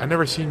 I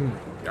never seen...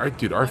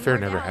 Our fair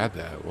never had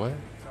that. What?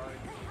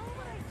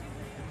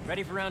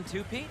 Ready for round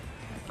 2, Pete?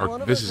 Or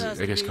this is,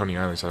 I guess, Coney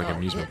Island. It's like an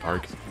amusement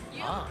park.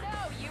 You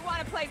want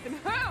to play some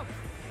hoops?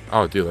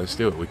 Oh, dude, let's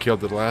do it. We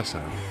killed it last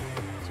time.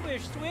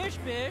 Swish, swish,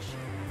 bish.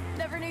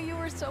 Never knew you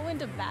were so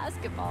into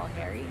basketball,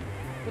 Harry.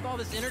 With all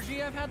this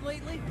energy I've had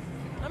lately,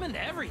 I'm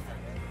into everything.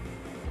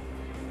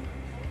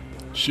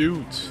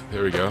 Shoot.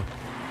 There we go.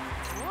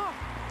 Oh,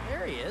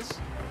 there he is.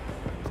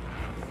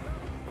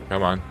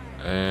 Come on.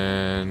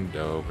 And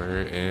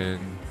over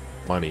and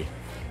money.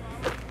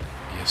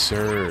 Yes,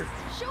 sir.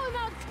 Show him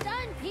how it's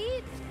done,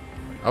 Pete!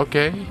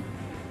 Okay.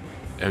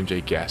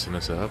 MJ gassing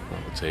us up.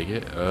 We'll take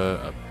it.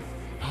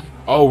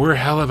 Oh, we're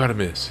hella about to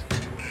miss.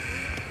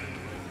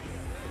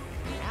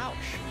 Ouch.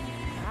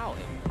 How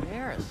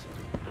embarrassing.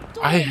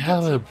 I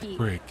hella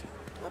bricked.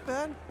 Not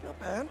bad, not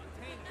bad.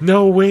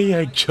 No way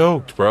I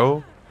choked,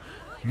 bro.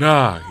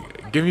 Nah,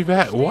 give me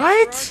back.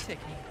 What?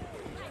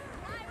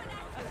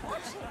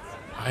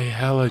 I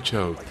hella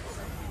choked.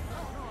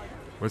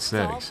 What's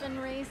next? Dolphin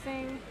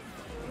racing?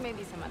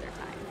 Maybe some other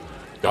time.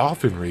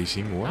 Dolphin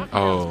racing? What?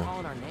 Calling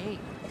Oh. our name.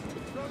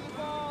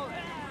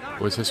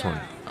 What's this one?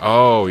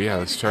 Oh, yeah,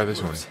 let's try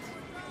this one.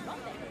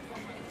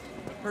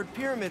 Heard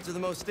pyramids are the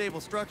most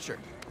stable structure.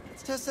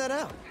 Let's test that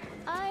out.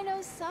 I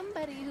know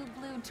somebody who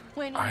blew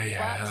 20 I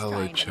bucks hella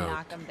trying to choked.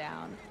 knock him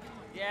down.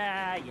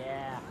 Yeah,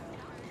 yeah.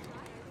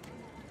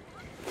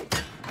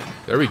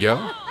 There we go.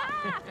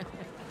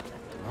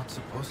 Not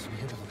supposed to be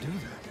able to do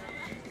that.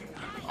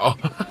 Oh.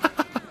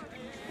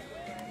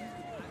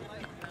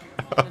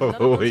 Another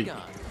Oh, one's wait.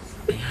 gone.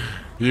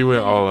 He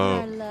went all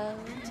Our out.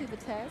 love to the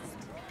test.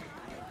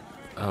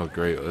 Oh,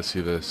 great. Let's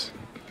see this.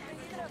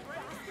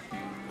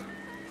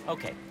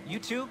 Okay, you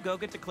two go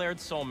get declared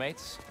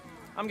soulmates.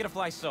 I'm gonna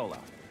fly solo.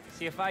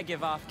 See if I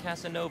give off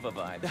Casanova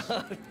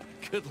vibes.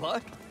 Good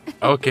luck.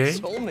 Okay.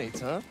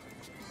 Soulmates, huh?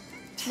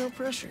 No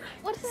pressure.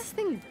 What does this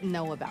thing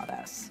know about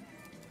us?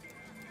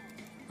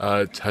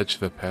 Touch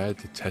the pad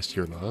to test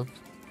your love.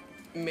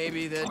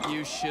 Maybe that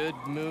you should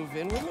move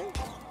in with me?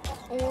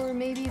 Or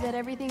maybe that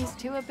everything's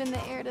too up in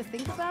the air to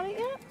think about it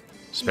yet?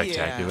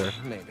 Spectacular. Yeah,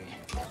 maybe.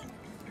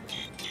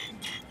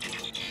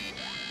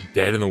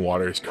 Dead in the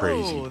water is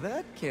crazy. Oh,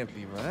 that can't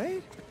be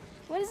right.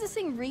 What is this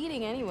thing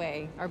reading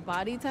anyway? Our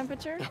body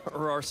temperature?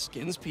 Or our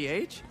skin's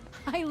pH?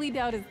 Highly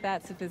doubt it's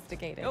that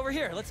sophisticated. Over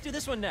here, let's do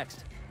this one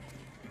next.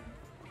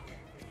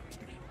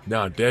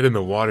 No, dead in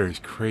the water is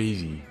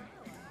crazy.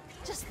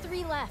 Just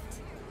 3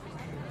 left.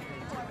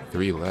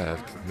 3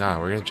 left. Nah,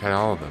 we're gonna try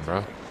all of them,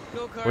 bro.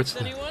 Go karts, What's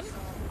the- anyone?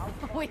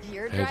 Wait,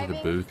 you're Head to driving?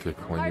 the booth to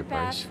coin your Hard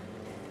price. pass.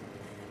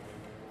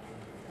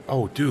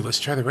 Oh, dude, let's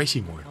try the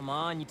racing one. Come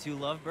on, you two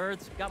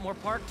lovebirds. Got more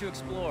park to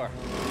explore.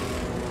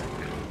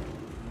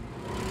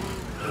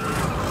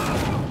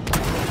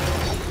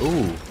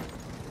 Ooh.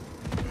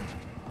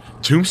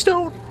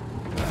 Tombstone?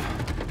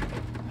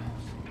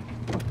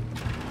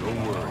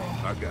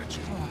 I got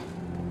you.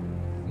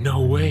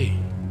 No way.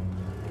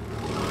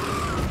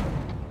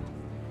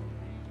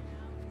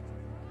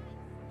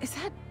 Is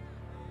that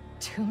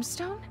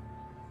Tombstone?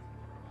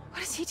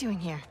 What is he doing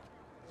here?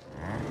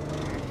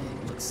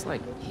 Looks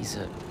like he's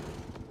a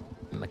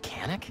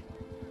mechanic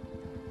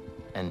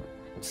and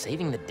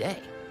saving the day.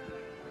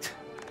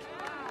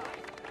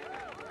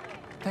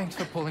 Thanks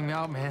for pulling me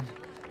out, man.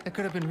 That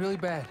could have been really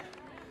bad.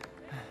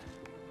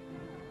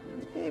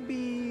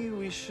 Maybe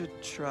we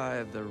should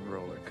try the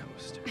roller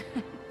coaster.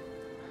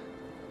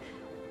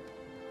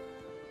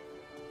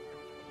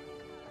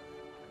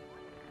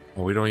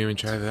 Well, we don't even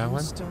try that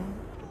one? Tombstone?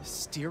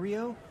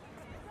 Stereo?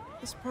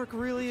 This park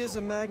really is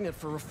a magnet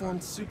for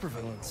reformed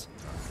supervillains.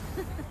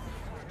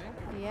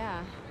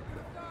 Yeah.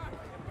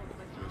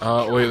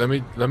 Wait,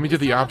 let me do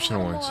the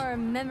optional ones. More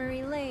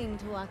memory lane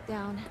to walk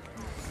down.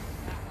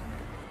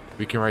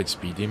 We can ride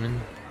Speed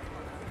Demon.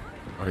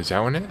 Or is that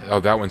one it? Oh,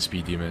 that one's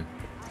Speed Demon.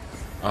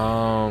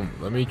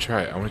 Let me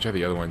try. I want to try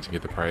the other ones and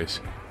get the price.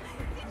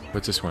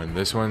 What's this one?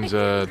 This one's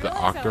the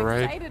Octo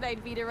ride. Excited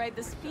I'd be to ride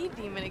the Speed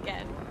Demon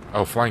again.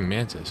 Oh, Flying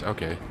Mantis.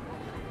 Okay,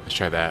 let's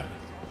try that.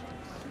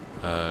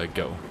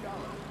 Go.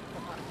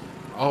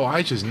 Oh,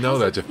 I just know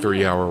that's a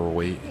 3-hour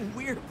wait.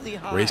 Weirdly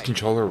high. Race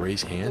controller,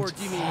 race hands. Or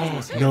do you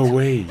mean No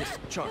way.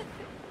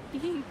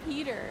 Being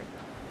Peter.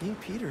 Being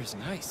Peter is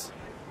nice.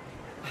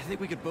 I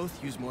think we could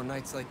both use more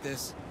nights like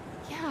this.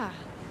 Yeah.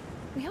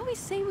 We always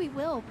say we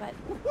will, but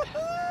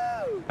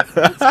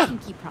let's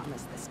pinky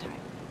promise this time.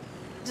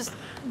 Just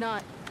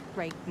not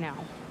right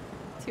now.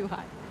 Too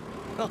hot.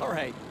 All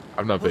right.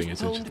 I'm not paying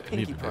attention Postponed to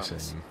any pinky of this.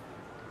 promise.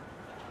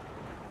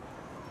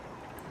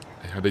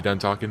 Are they done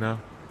talking now?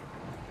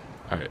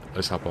 All right,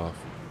 let's hop off.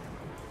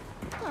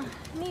 Huh,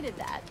 needed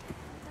that.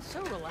 It's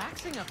so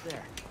relaxing up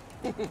there.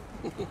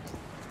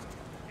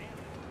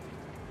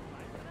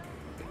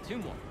 2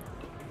 more.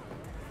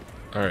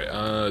 All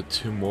right,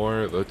 2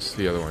 more. Let's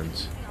the other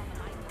ones.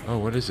 Oh,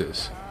 what is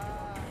this?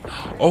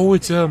 Oh,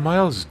 it's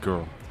Miles'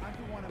 girl.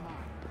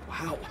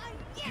 Wow.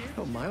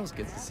 Oh, Miles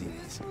gets to see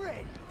these.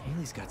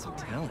 Haley's got some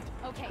talent.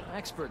 Okay.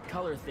 Expert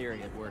color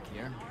theory at work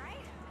here.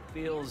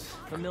 Feels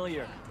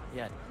familiar,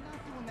 yet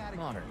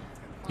modern.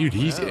 Dude,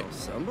 he's Wow,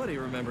 somebody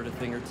remembered a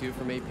thing or two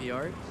from AP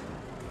Art.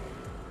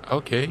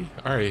 okay.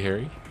 All right,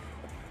 Harry.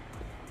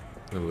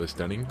 A little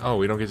stunning. Oh,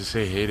 we don't get to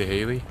say hey to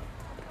Haley.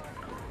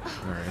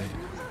 All right.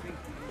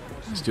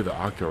 Let's do the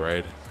Octo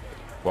ride.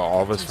 Well,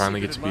 all of us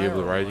finally get to be able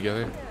to ride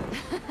together.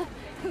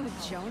 Who,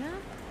 Jonah?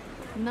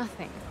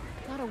 Nothing.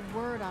 Not a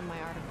word on my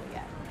article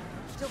yet.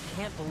 Still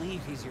can't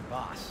believe he's your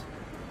boss.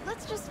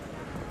 Let's just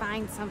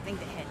find something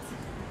to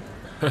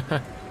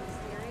hit.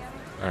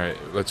 All right,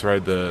 let's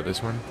ride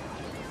this one.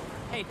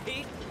 Hey,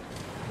 Pete.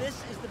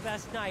 This is the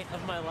best night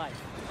of my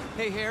life.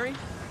 Hey, Harry.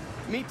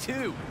 Me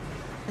too.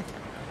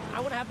 I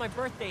want to have my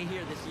birthday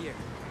here this year.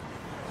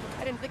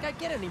 I didn't think I'd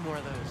get any more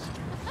of those.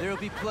 There'll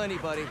be plenty,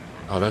 buddy.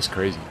 Oh, that's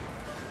crazy.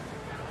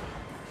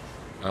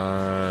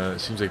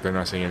 Seems like they're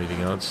not saying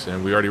anything else,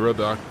 and we already rode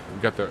the.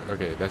 We got the.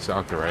 Okay, that's the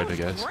Octo ride, I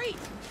guess. Great!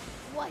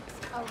 What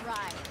a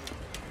ride!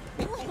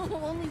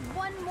 Only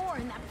one more,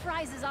 and that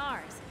prize is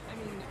ours.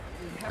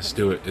 Let's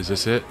do it. Is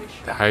this it?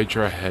 The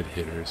Hydra head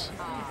hitters.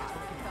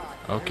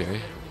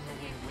 Okay.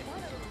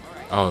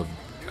 Oh,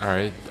 all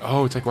right.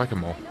 Oh, it's like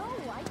whack-a-mole.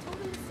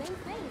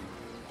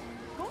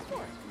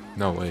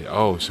 No, wait.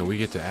 Oh, so we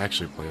get to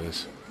actually play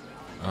this.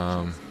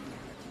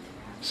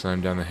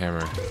 Slam down the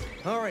hammer.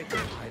 All right,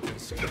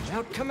 Hydras.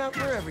 Come out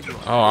wherever you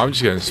are. Oh, I'm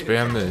just gonna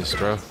spam this,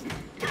 bro.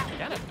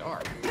 Kind of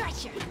dark.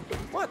 Gotcha!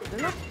 What?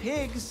 They're not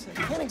pigs.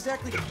 I can't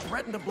exactly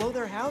threaten to blow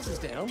their houses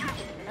down.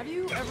 Have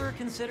you ever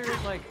considered,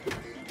 like,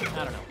 I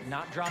don't know,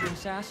 not dropping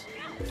sass?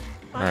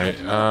 All right.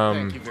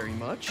 Thank you very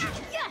much.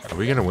 Yes! Are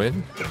we gonna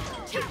win?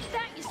 Take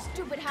that, you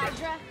stupid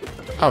Hydra!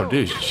 Oh,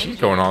 dude, she's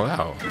going all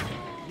out.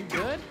 You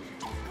good?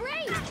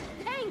 Great!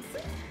 Thanks!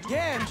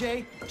 Yeah,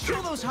 MJ. Show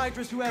those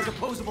Hydras who has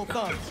opposable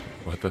thumbs.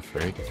 What the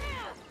frick?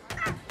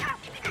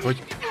 What?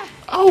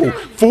 Oh,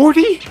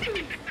 40?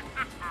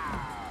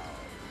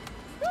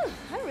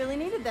 I really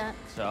needed that.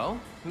 So,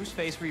 whose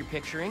face were you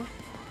picturing?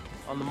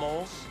 On the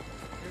moles?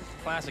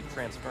 Classic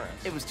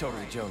transference. It was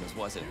totally Jonah's,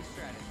 wasn't it?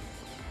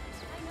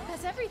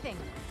 That's everything.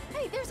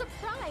 Hey, there's a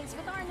prize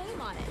with our name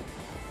on it.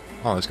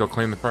 Oh, let's go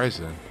claim the prize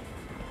then.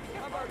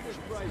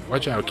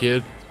 Watch out,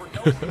 kid.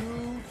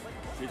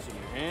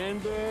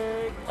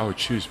 Oh,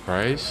 choose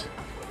prize.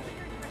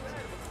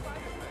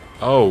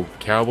 Oh,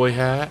 cowboy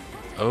hat.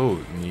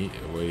 Oh, neat.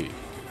 Wait.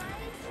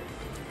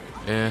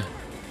 Eh.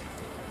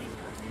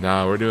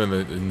 Nah, we're doing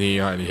the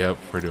neon. Yep,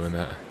 we're doing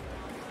that.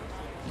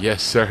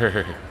 Yes,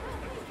 sir.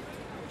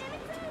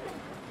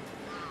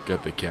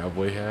 Got the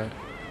cowboy hat.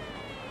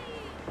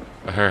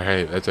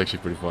 Alright, that's actually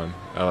pretty fun.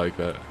 I like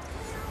that.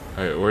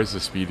 Alright, where's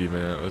the Speedy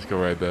Man? Let's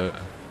go ride that.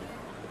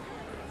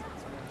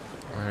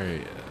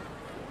 Alright.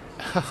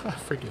 I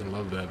freaking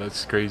love that.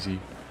 That's crazy.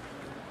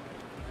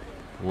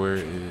 Where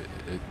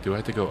do I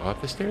have to go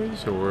up the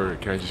stairs, or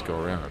can I just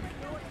go around?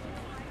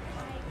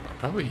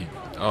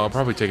 I'll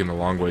probably taking the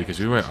long way because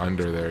we went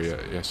under there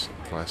yes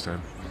last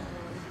time.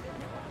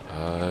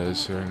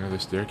 Is there another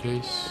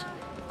staircase?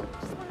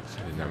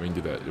 I did not mean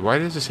to do that. Why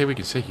does it say we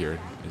can sit here?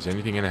 Is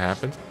anything gonna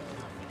happen?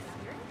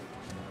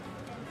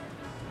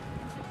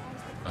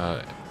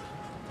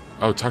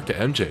 Oh, talk to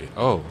MJ.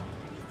 Oh.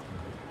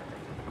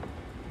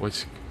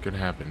 What's gonna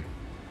happen?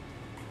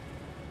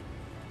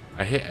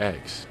 I hit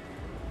X.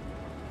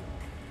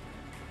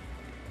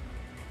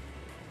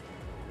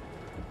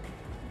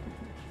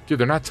 Dude,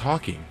 they're not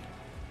talking.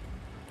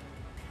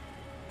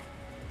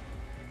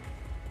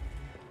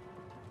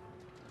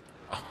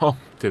 Oh,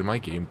 did my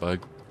game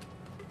bug?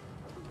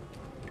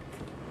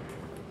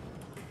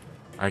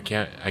 I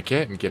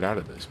can't get out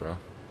of this, bro.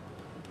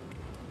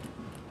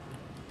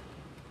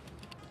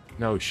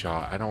 No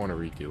shot. I don't want to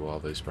redo all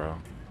this, bro.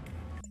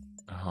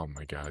 Oh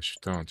my gosh,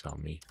 don't tell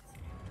me.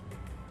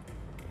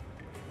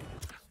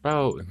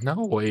 Bro,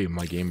 no way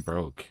my game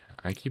broke.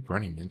 I keep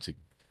running into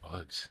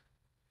bugs.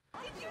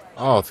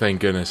 Oh,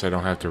 thank goodness I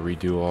don't have to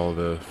redo all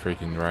the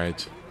freaking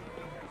rides.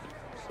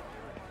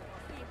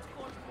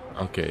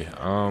 Okay,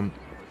 I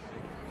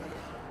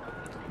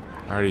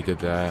already did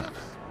that.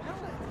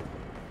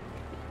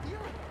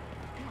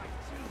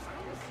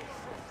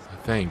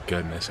 Thank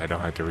goodness I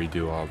don't have to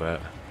redo all that.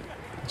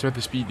 Let's try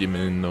the speed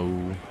demon,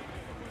 no.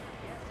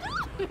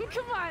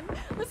 Come on,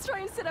 let's try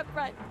and sit up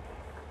front.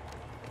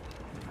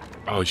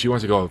 Oh, she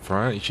wants to go up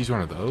front? She's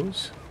one of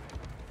those?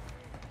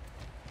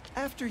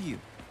 After you.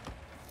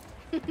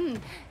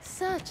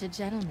 Such a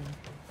gentleman.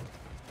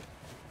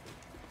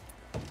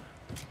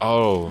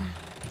 Oh.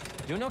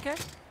 Doing okay?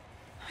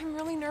 I'm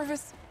really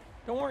nervous.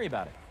 Don't worry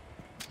about it.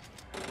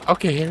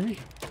 Okay, Harry.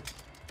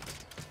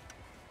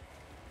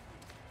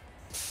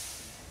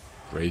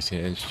 Raise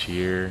hands,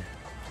 cheer.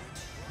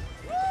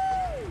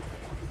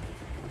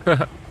 What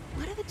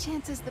are the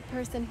chances the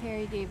person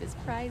Harry gave his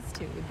prize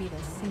to would be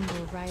the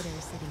single rider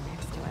sitting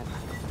next to him?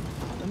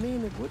 I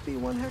mean, it would be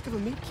one heck of a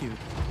meet cute.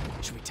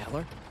 Should we tell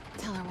her?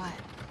 Tell her what?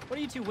 What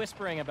are you two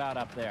whispering about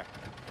up there?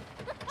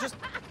 Just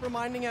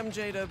reminding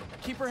MJ to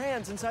keep her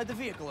hands inside the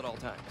vehicle at all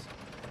times.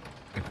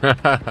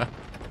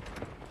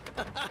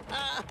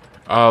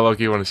 Oh,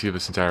 Loki, you want to see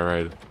this entire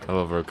ride. I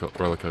love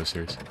roller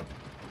coasters.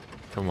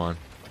 Come on.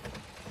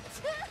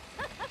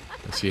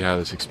 Let's see how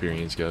this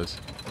experience goes.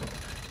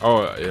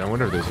 Oh, I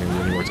wonder if there's going to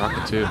be any more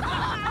talking too.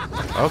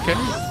 Okay.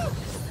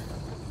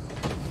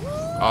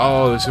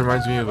 Oh, this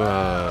reminds me of,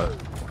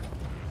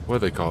 what do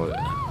they call it?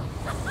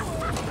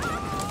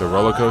 The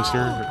roller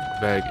coaster?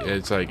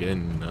 It's like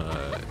in,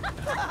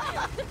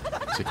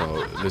 what's it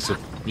called? This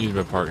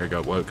amusement park I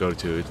go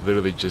to. It's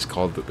literally just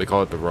called, they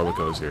call it the roller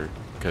coaster.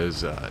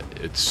 Because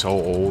it's so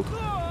old.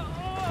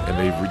 And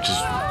they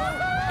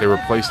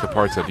replaced the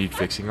parts that need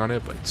fixing on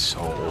it, but it's so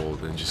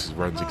old and just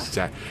runs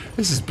exact.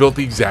 This is built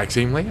the exact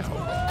same layout.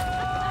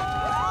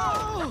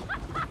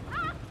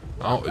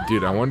 Oh,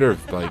 dude, I wonder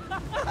if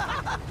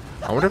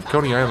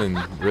Coney Island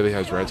really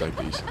has rides like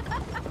these.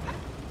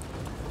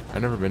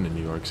 I've never been to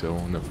New York, so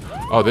no.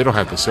 Oh, they don't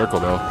have the circle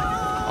though.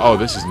 Oh,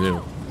 this is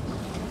new.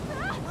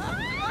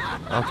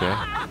 Okay.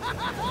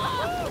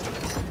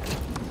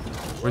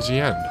 Where's the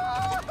end?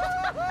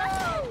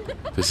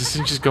 Does this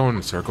thing just go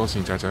in circles the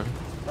entire time?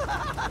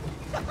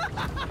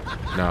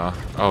 Nah.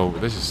 Oh,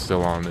 this is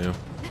still all new.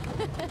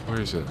 Where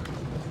is it?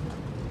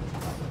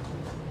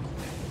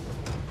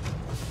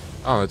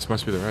 Oh, this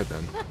must be the ride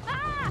then.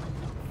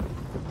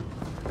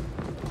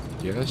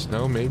 Yes,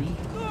 no, maybe?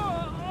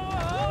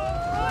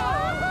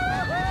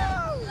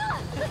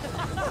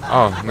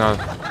 Oh, no.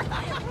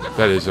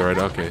 That is the ride.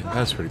 Okay,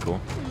 that's pretty cool.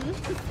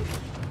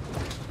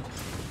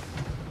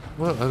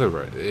 What other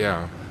ride?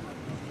 Yeah.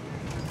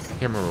 I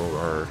can't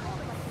remember what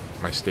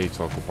my state's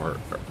local park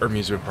or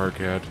amusement park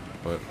had,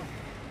 but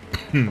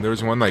there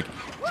was one like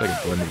it's like a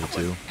blend of the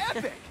two.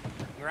 Epic,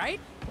 right?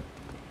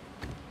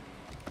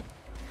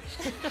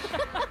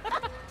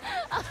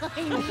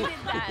 I needed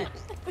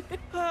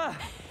that.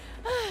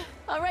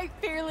 All right,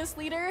 fearless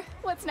leader.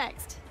 What's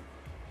next?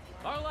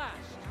 Our last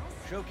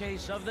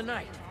showcase of the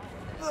night.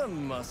 The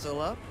muscle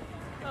up.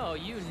 Oh,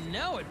 you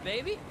know it,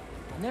 baby.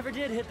 Never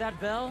did hit that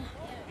bell.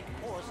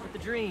 But the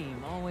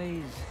dream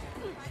always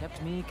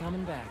kept me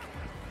coming back.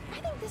 I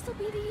think this will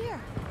be the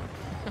year.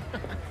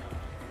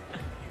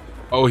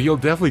 Oh, he'll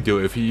definitely do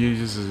it if he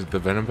uses the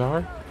venom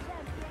power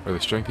or the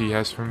strength he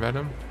has from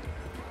venom.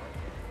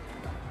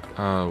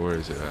 Where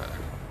is it at?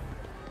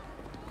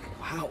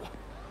 Wow.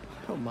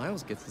 How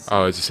Miles gets this.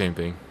 Oh, it's the same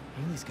thing.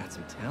 Haley's got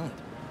some talent.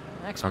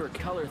 Expert Okay.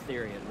 color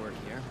theory at work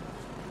here.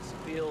 This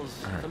feels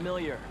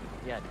familiar,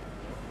 yet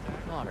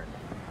modern.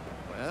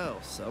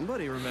 Well,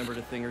 somebody remembered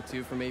a thing or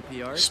two from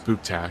APR.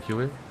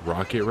 Spooktacular?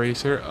 Rocket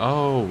Racer?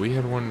 Oh, we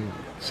had one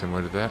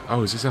similar to that.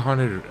 Oh, is this a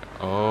haunted?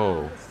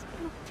 Oh.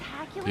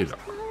 Spectacular's Dude.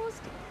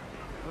 closed.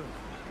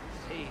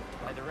 Saved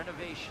by the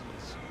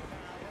renovations.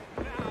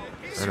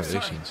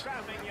 Renovations.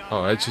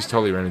 Oh, I just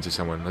totally ran into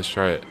someone. Let's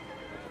try it.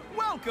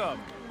 Welcome!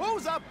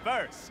 Who's up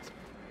first?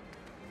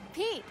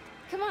 Pete,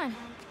 come on.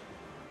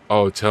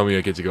 Oh, tell me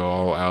I get to go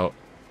all out.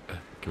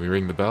 Can we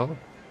ring the bell?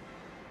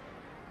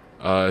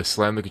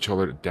 Slam the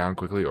controller down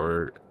quickly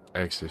or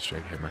X to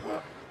strike hammer.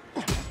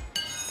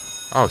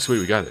 Oh, sweet,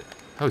 we got it.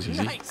 That was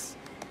easy. Nice.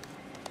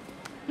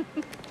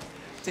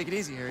 Take it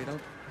easy, Harry. Don't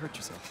hurt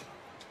yourself.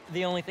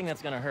 The only thing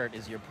that's gonna hurt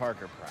is your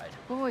Parker pride.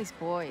 Boys,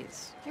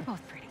 boys. You're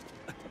both pretty.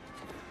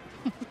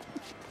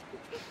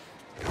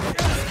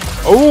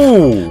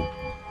 Oh!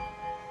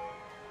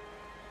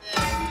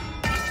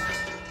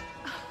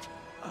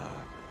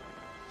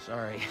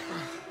 Sorry.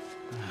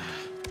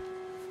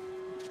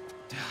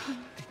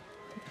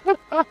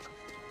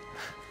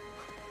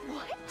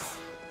 What?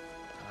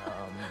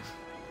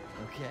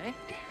 Okay.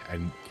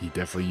 And he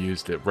definitely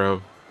used it,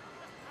 bro.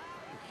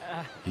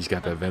 He's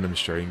got that venom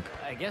strength.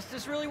 I guess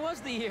this really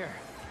was the year.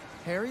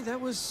 Harry,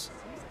 that was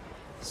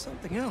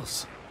something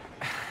else.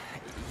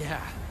 Yeah,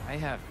 I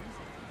have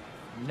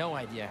no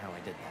idea how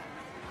I did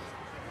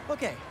that.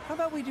 Okay, how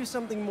about we do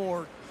something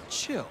more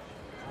chill?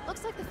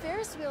 Looks like the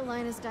Ferris wheel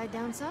line has died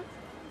down some.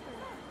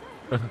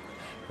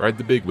 Ride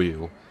the big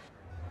wheel.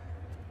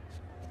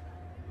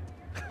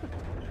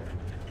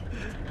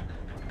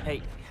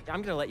 Hey,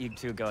 I'm gonna let you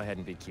two go ahead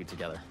and be cute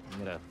together. I'm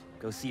gonna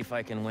go see if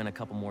I can win a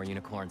couple more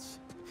unicorns.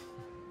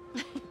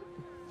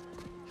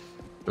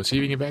 Go see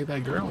if you can bag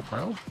that girl,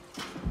 bro.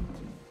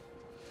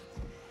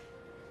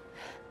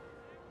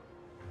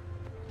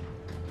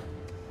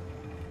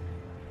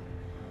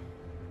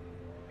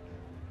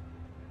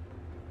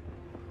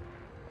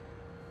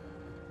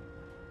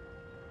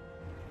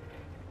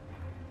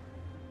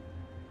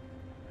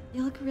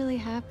 You look really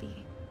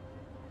happy.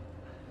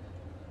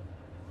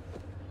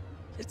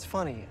 It's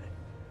funny.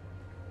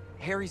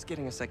 Harry's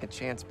getting a second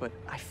chance, but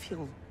I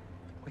feel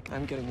like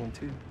I'm getting one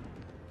too.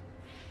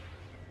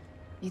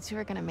 You two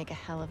are gonna make a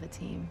hell of a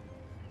team.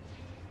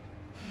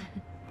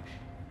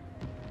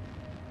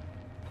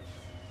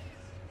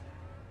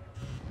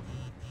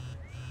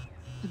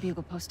 The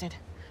Bugle posted.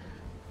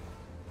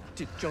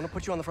 Did Jonah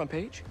put you on the front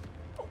page?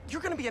 Oh,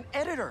 you're gonna be an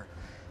editor.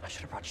 I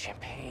should have brought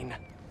champagne.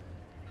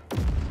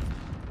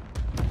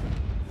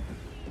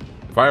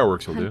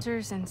 Fireworks will do.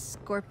 Hunters and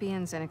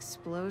scorpions and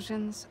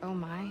explosions. Oh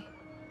my.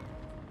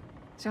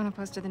 Jonah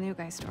posted the new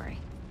guy story.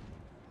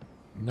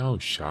 No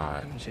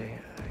shot. MJ,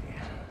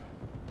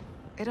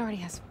 It already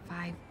has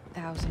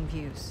 5,000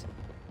 views.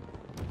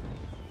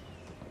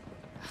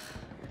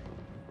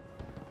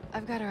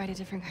 I've got to write a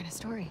different kind of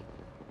story.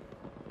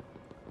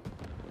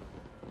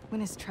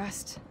 Win his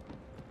trust,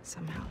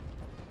 somehow.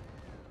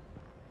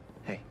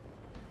 Hey,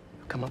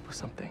 you'll come up with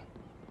something.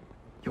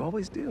 You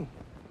always do.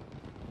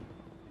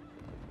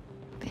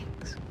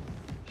 Thanks.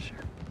 Sure.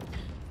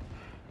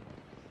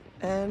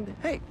 And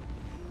hey,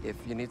 if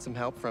you need some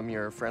help from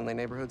your friendly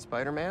neighborhood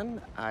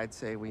Spider-Man, I'd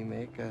say we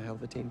make a hell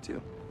of a team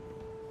too.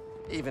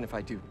 Even if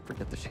I do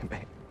forget the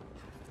champagne.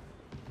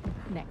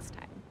 Next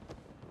time.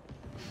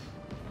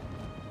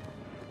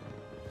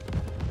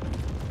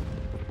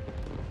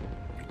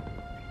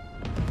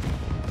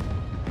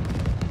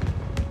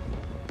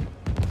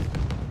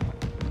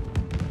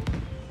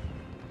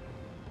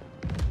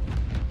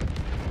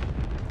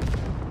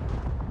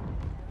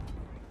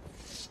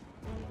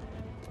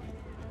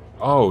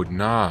 Oh,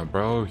 nah,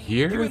 bro.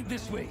 You Here? went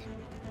this way.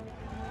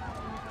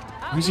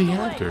 Who's he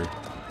after?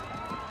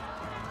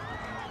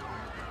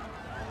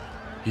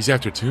 He's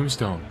after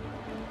Tombstone.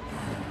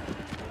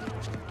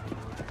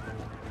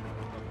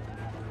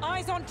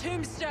 Eyes on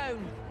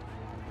Tombstone.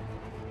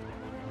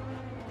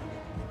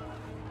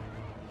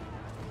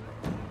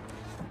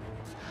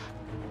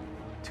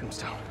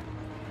 Tombstone.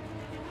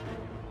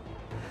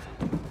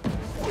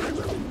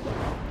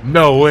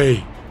 No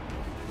way.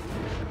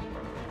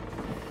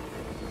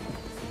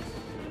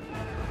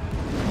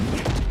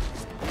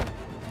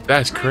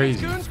 That's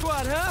crazy. Goon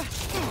Squad, huh?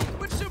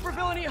 Which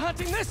supervillain are you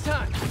hunting this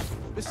time?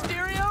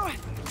 Mysterio?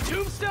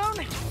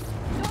 Tombstone?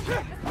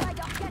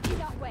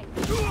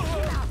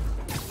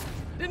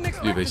 Didn't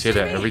expect Dude, they to say see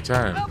that me. every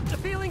time. Well, the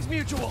feeling's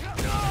mutual.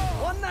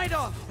 One night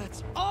off.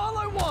 That's all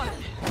I wanted.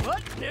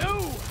 But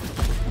no.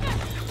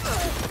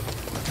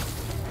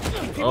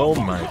 Oh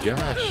my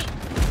gosh.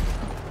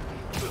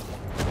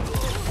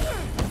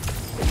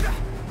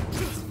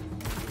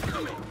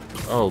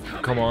 Oh,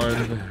 come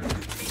on.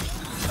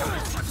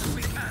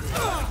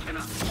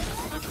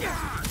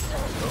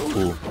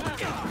 Ooh.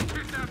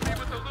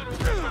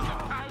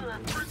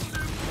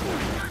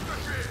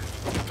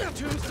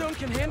 Tombstone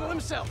can handle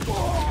himself.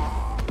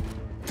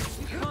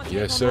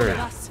 Yes, sir.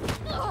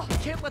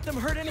 Can't let them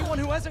hurt anyone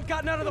who hasn't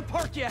gotten out of the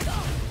park yet.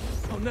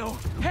 Oh no,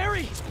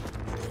 Harry!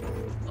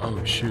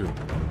 Oh shoot.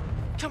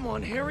 Come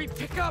on, Harry,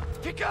 pick up,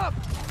 pick up!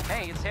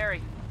 Hey, it's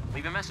Harry.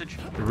 Leave a message.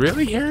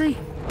 Really, Harry?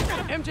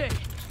 MJ,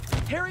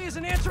 Harry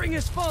isn't answering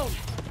his phone.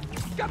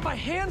 Got my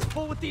hands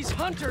full with these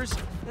hunters,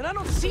 and I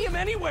don't see him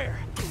anywhere.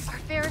 Our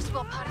Ferris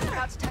wheel pod is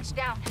about to touch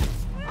down.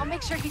 I'll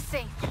make sure he's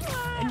safe.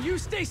 And you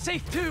stay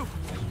safe too.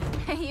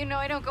 You know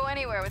I don't go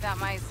anywhere without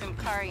my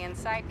Simkarian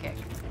sidekick.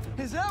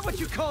 Is that what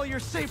you call your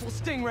Sable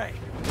Stingray?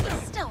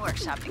 Still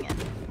workshopping it.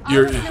 I'll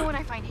You're- let you know when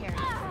I find Harry.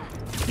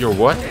 You're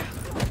what?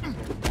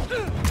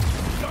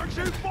 Dark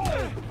Shade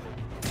Fall!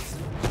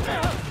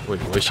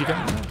 Wait, what she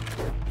got?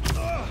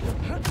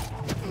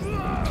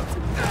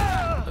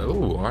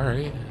 Oh,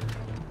 alright.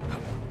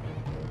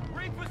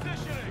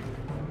 Repositioning!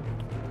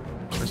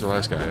 Where's the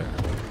last guy at?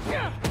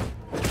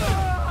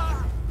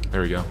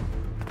 There we go.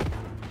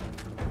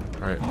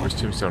 Alright, where's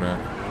Tombstone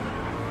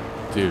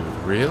at? Dude,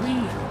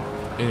 really?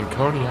 In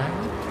Coney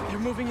Island? They're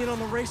moving in on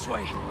the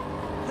raceway.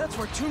 That's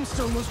where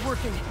Tombstone was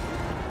working.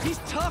 He's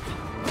tough.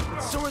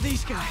 So are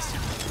these guys.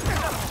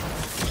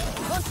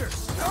 Hunter,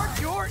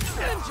 start your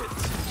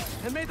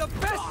engines! And may the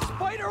best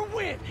spider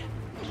win!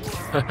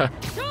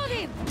 Shoot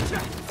him!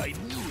 I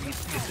knew he'd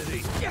get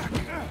it.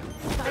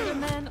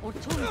 Spider-Man or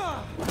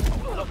Tombstone?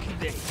 Lucky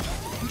day.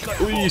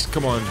 Please,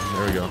 come on.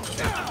 There we go.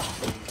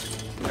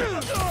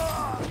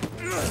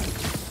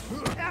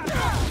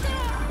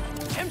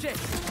 MJ, you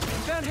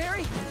found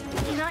Harry?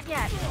 Not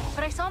yet,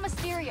 but I saw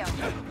Mysterio.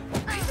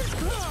 Grayson's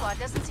Goon Squad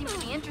doesn't seem to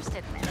be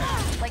interested in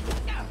it. Like,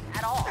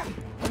 at all.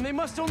 And they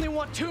must only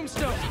want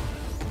Tombstone.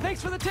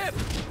 Thanks for the tip.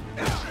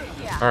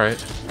 Yeah.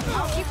 Alright.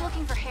 I'll keep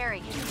looking for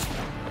Harry.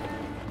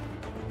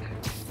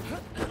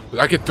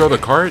 I could throw the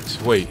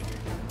carts? Wait.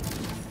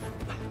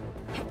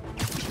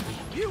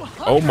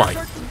 Oh my.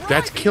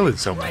 That's killing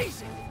someone.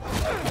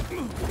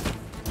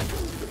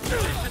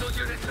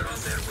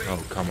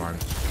 Oh, come on.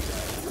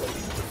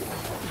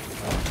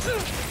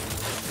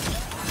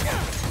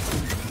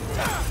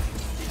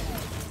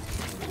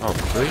 Oh,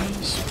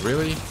 please?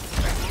 Really?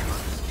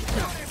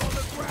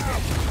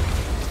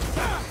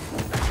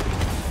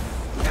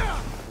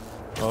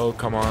 Oh,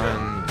 come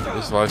on.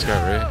 This is the last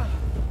guy, right?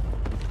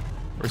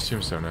 Where's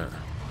Tombstone at?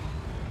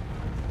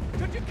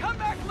 Could you come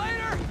back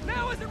later?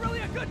 Now isn't really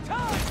a good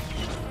time.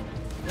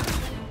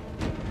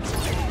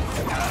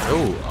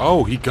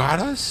 Oh, he got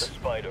us? The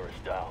spider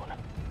is down.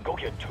 Go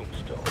get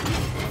Tombstone.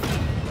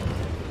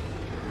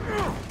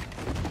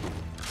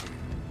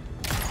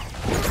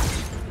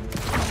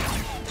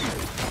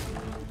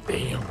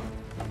 Damn.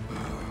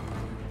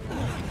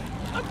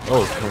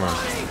 Oh, come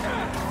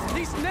on.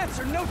 These nets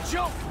are no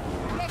joke.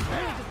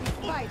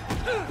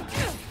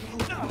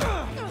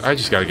 I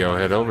just gotta go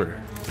head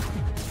over.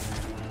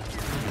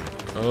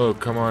 Oh,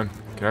 come on.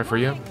 Can I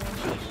free him?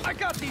 I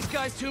got these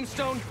guys,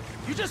 Tombstone.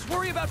 You just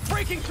worry about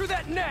breaking through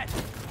that net.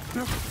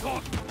 Never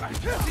thought I'd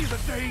see the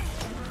day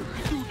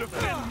you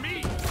defend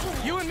me.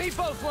 You and me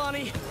both,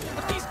 Lonnie.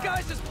 But these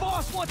guys, his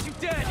boss wants you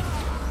dead.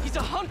 He's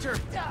a hunter,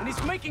 and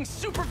he's making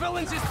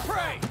supervillains his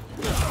prey.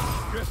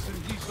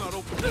 Guessing he's not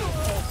open to a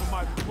call from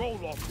my parole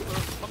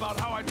officer about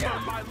how I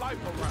turned my life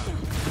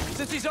around.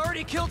 Since he's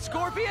already killed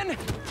Scorpion,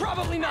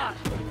 probably not.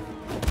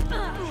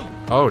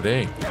 Oh,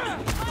 dang.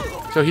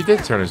 So he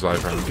did turn his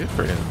life around. Good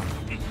for him.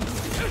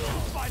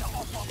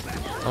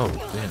 Oh,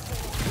 damn.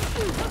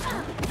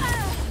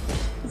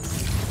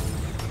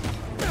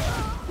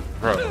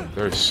 Bro,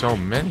 there's so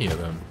many of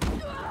them.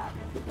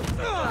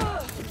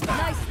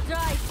 Nice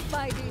try,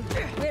 Spidey.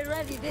 We're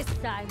ready this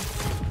time.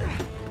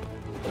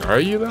 Are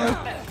you though?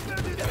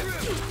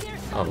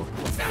 Oh,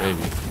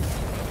 maybe.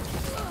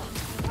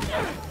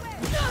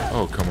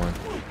 Oh, come on.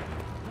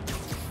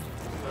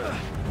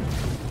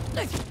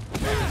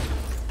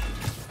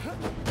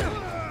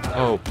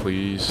 Oh,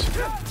 please.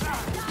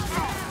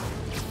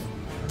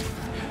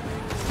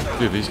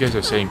 Dude, these guys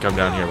are saying come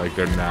down here like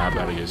they're not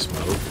about to get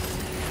smoked.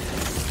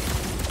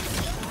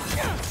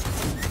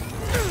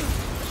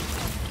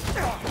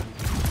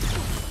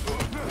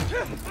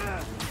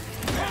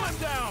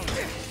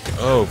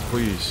 Oh,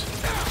 please.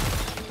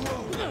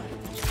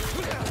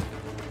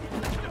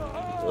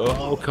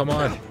 Oh, come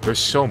on. There's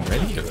so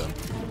many of them.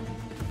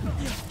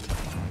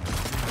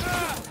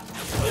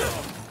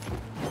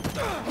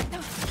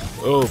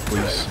 Oh,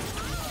 please.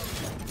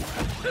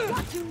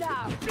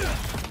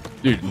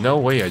 Dude, no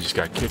way I just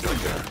got kicked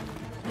like that.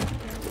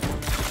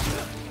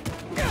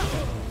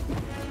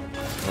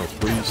 Oh,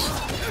 please.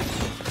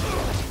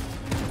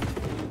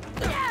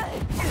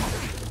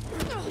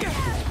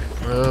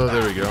 Oh,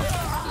 there we go.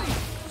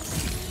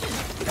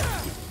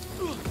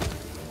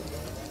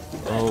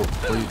 Oh,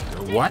 please.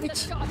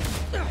 What?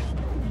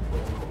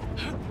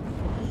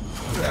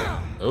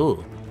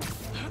 Oh.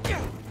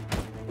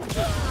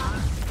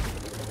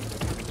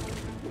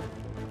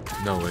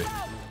 No way.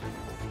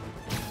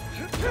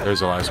 There's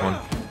the last one.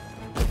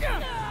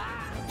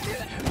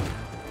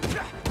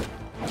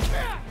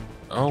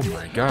 Oh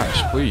my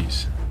gosh,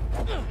 please.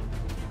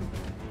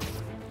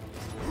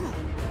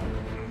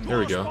 There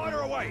we go.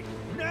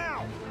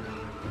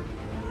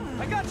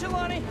 I got you,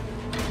 Lonnie.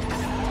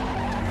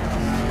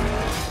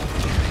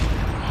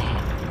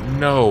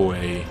 No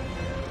way.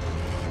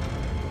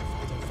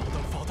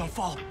 Don't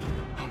fall.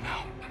 Oh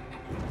no.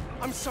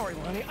 I'm sorry,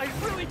 Lonnie. I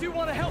really do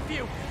want to help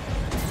you.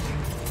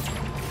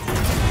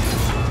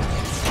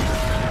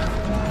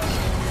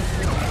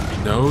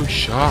 No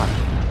shot.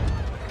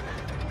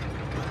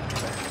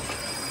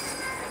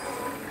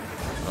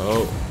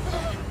 Oh.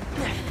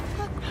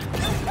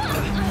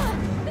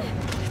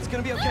 It's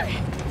gonna be okay.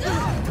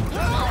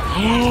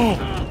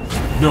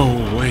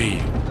 No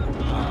way.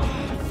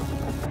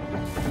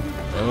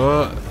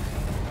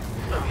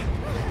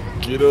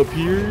 Get up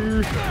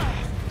here.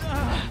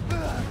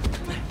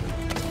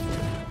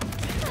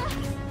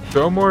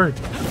 Throw more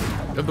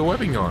of the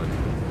webbing on.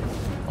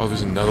 Oh,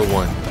 there's another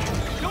one.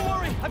 Don't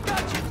worry, I've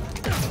got you.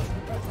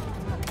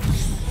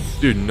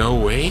 Dude, no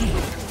way.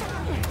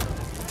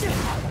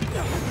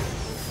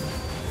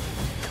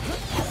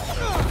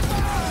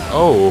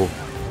 Oh.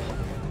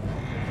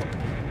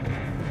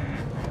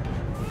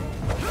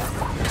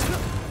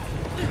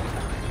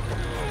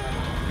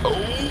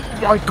 Oh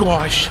my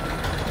gosh.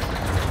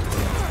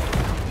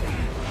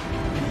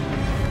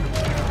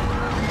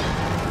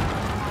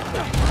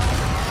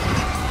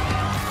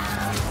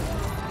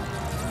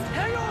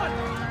 Hang on.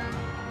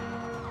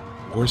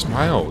 Where's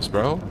Miles,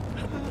 bro?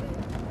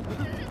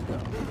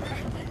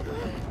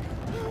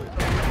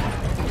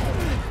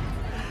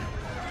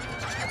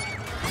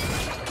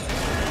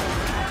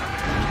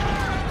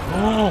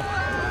 Oh,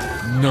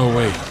 no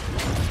way.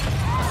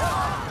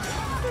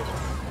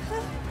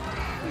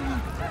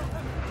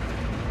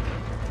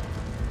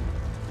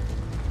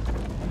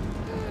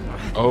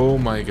 Oh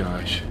my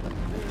gosh.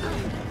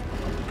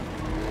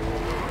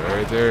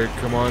 Right there,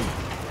 come on.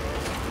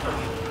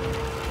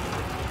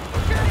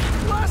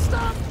 Okay, last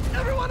stop.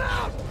 Everyone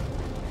out.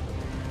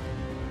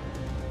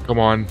 Come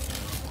on.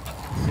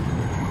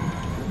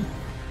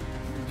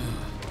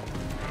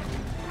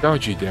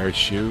 Don't you dare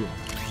shoot.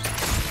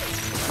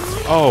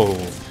 Oh.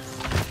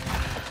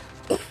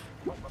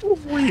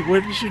 Wait,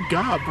 where did she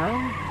go,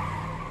 bro?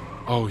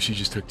 Oh, she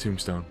just took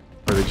Tombstone.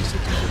 Or they just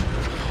took Tombstone.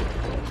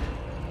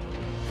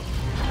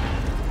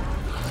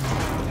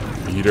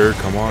 Peter,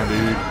 come on,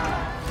 dude.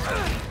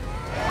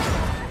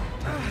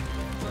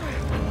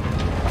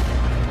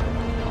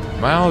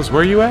 Miles,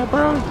 where you at,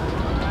 bro?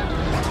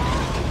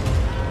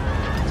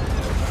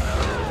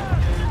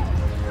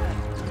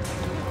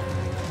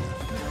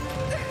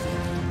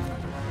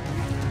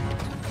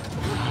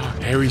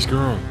 Harry's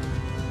girl.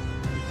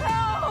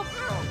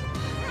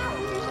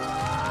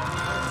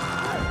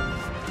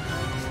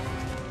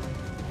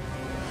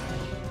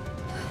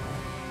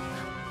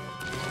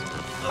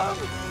 I'm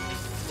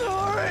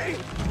sorry.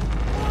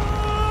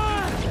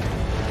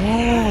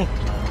 Oh.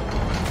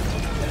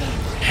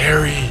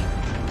 Harry.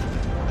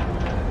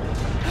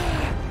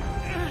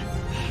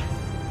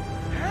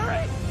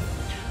 Harry.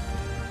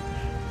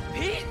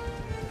 Pete.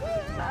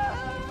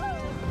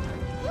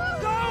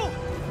 Go.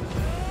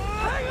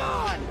 Hang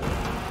on.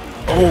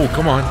 Oh,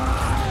 come on.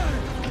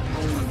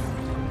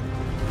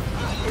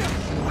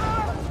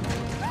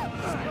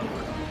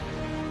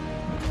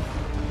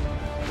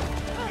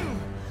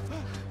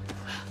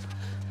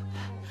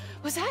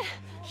 Was that?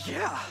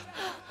 Yeah.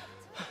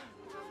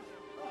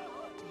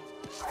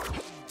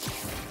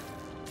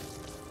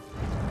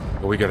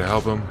 Oh, we gotta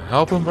help him.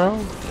 Help him, bro.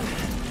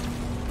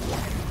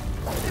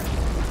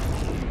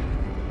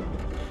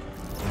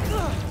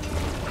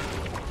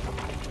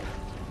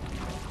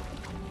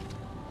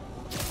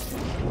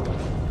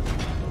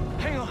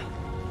 Hang on.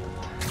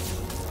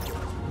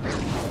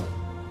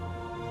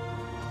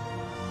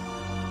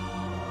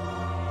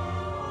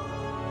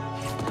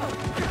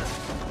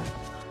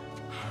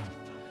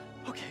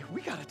 Okay,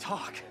 we gotta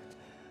talk.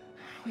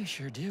 We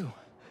sure do.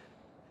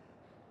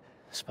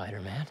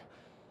 Spider-Man.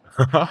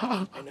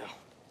 I know.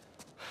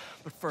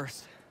 But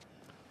first,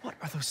 what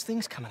are those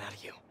things coming out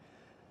of you?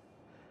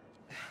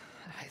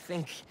 I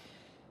think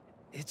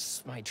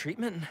it's my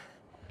treatment.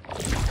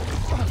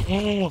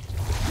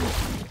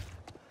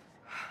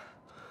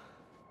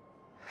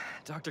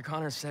 Dr.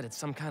 Connor said it's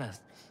some kind of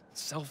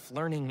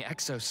self-learning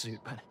exosuit,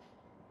 but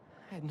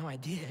I had no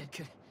idea it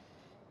could...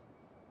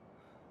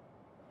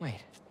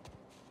 Wait.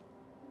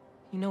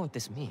 You know what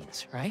this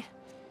means, right?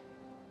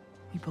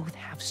 We both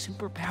have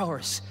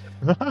superpowers.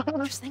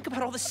 Just think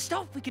about all the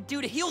stuff we could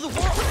do to heal the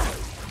world!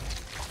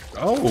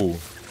 Oh.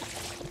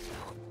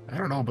 I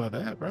don't know about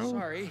that, bro.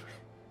 Sorry.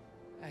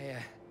 I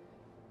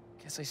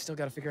guess I still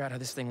gotta figure out how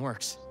this thing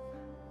works.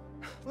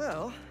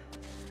 Well,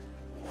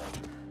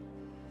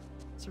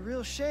 it's a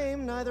real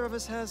shame neither of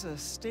us has a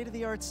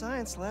state-of-the-art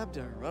science lab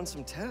to run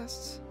some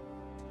tests.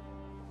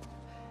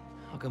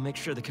 I'll go make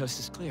sure the coast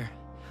is clear.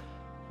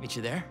 Meet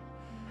you there?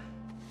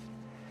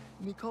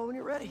 Give me a call when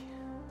you're ready.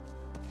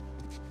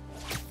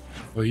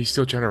 Well, he's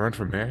still trying to run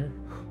from air?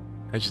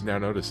 I just now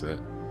noticed that.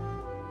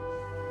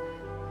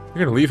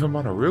 You're gonna leave him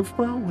on a roof,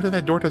 bro? What if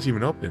that door doesn't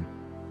even open?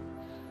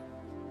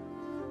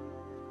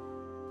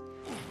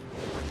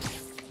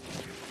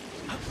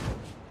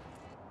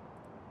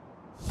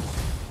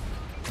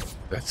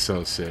 That's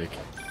so sick.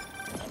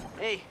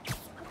 Hey,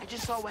 I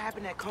just saw what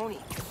happened at Coney.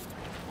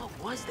 What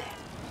was that?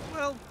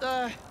 Well,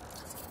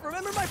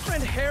 remember my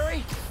friend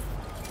Harry?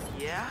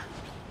 Yeah?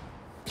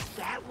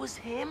 That was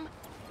him?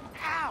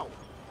 How?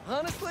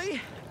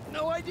 Honestly,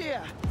 no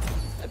idea.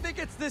 I think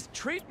it's this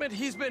treatment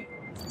he's been...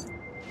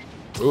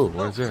 Ooh,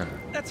 what is that?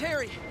 That's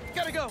Harry.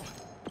 Gotta go.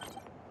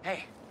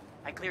 Hey,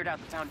 I cleared out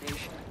the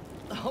foundation.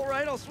 All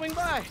right, I'll swing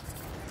by.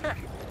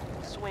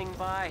 Swing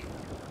by.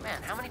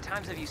 Man, how many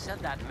times have you said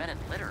that and meant it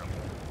literally?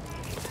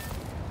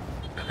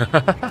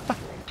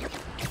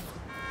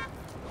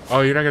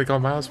 Oh, you're not gonna call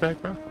Miles back,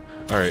 bro?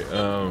 Alright,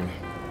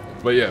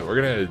 but yeah, we're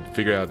gonna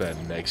figure out that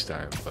next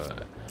time,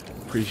 but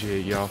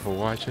appreciate y'all for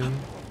watching.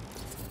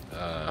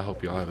 I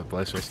hope y'all have a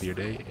blessed rest of your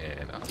day,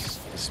 and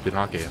it's been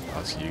Coney.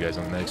 I'll see you guys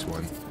on the next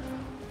one.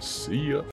 See ya.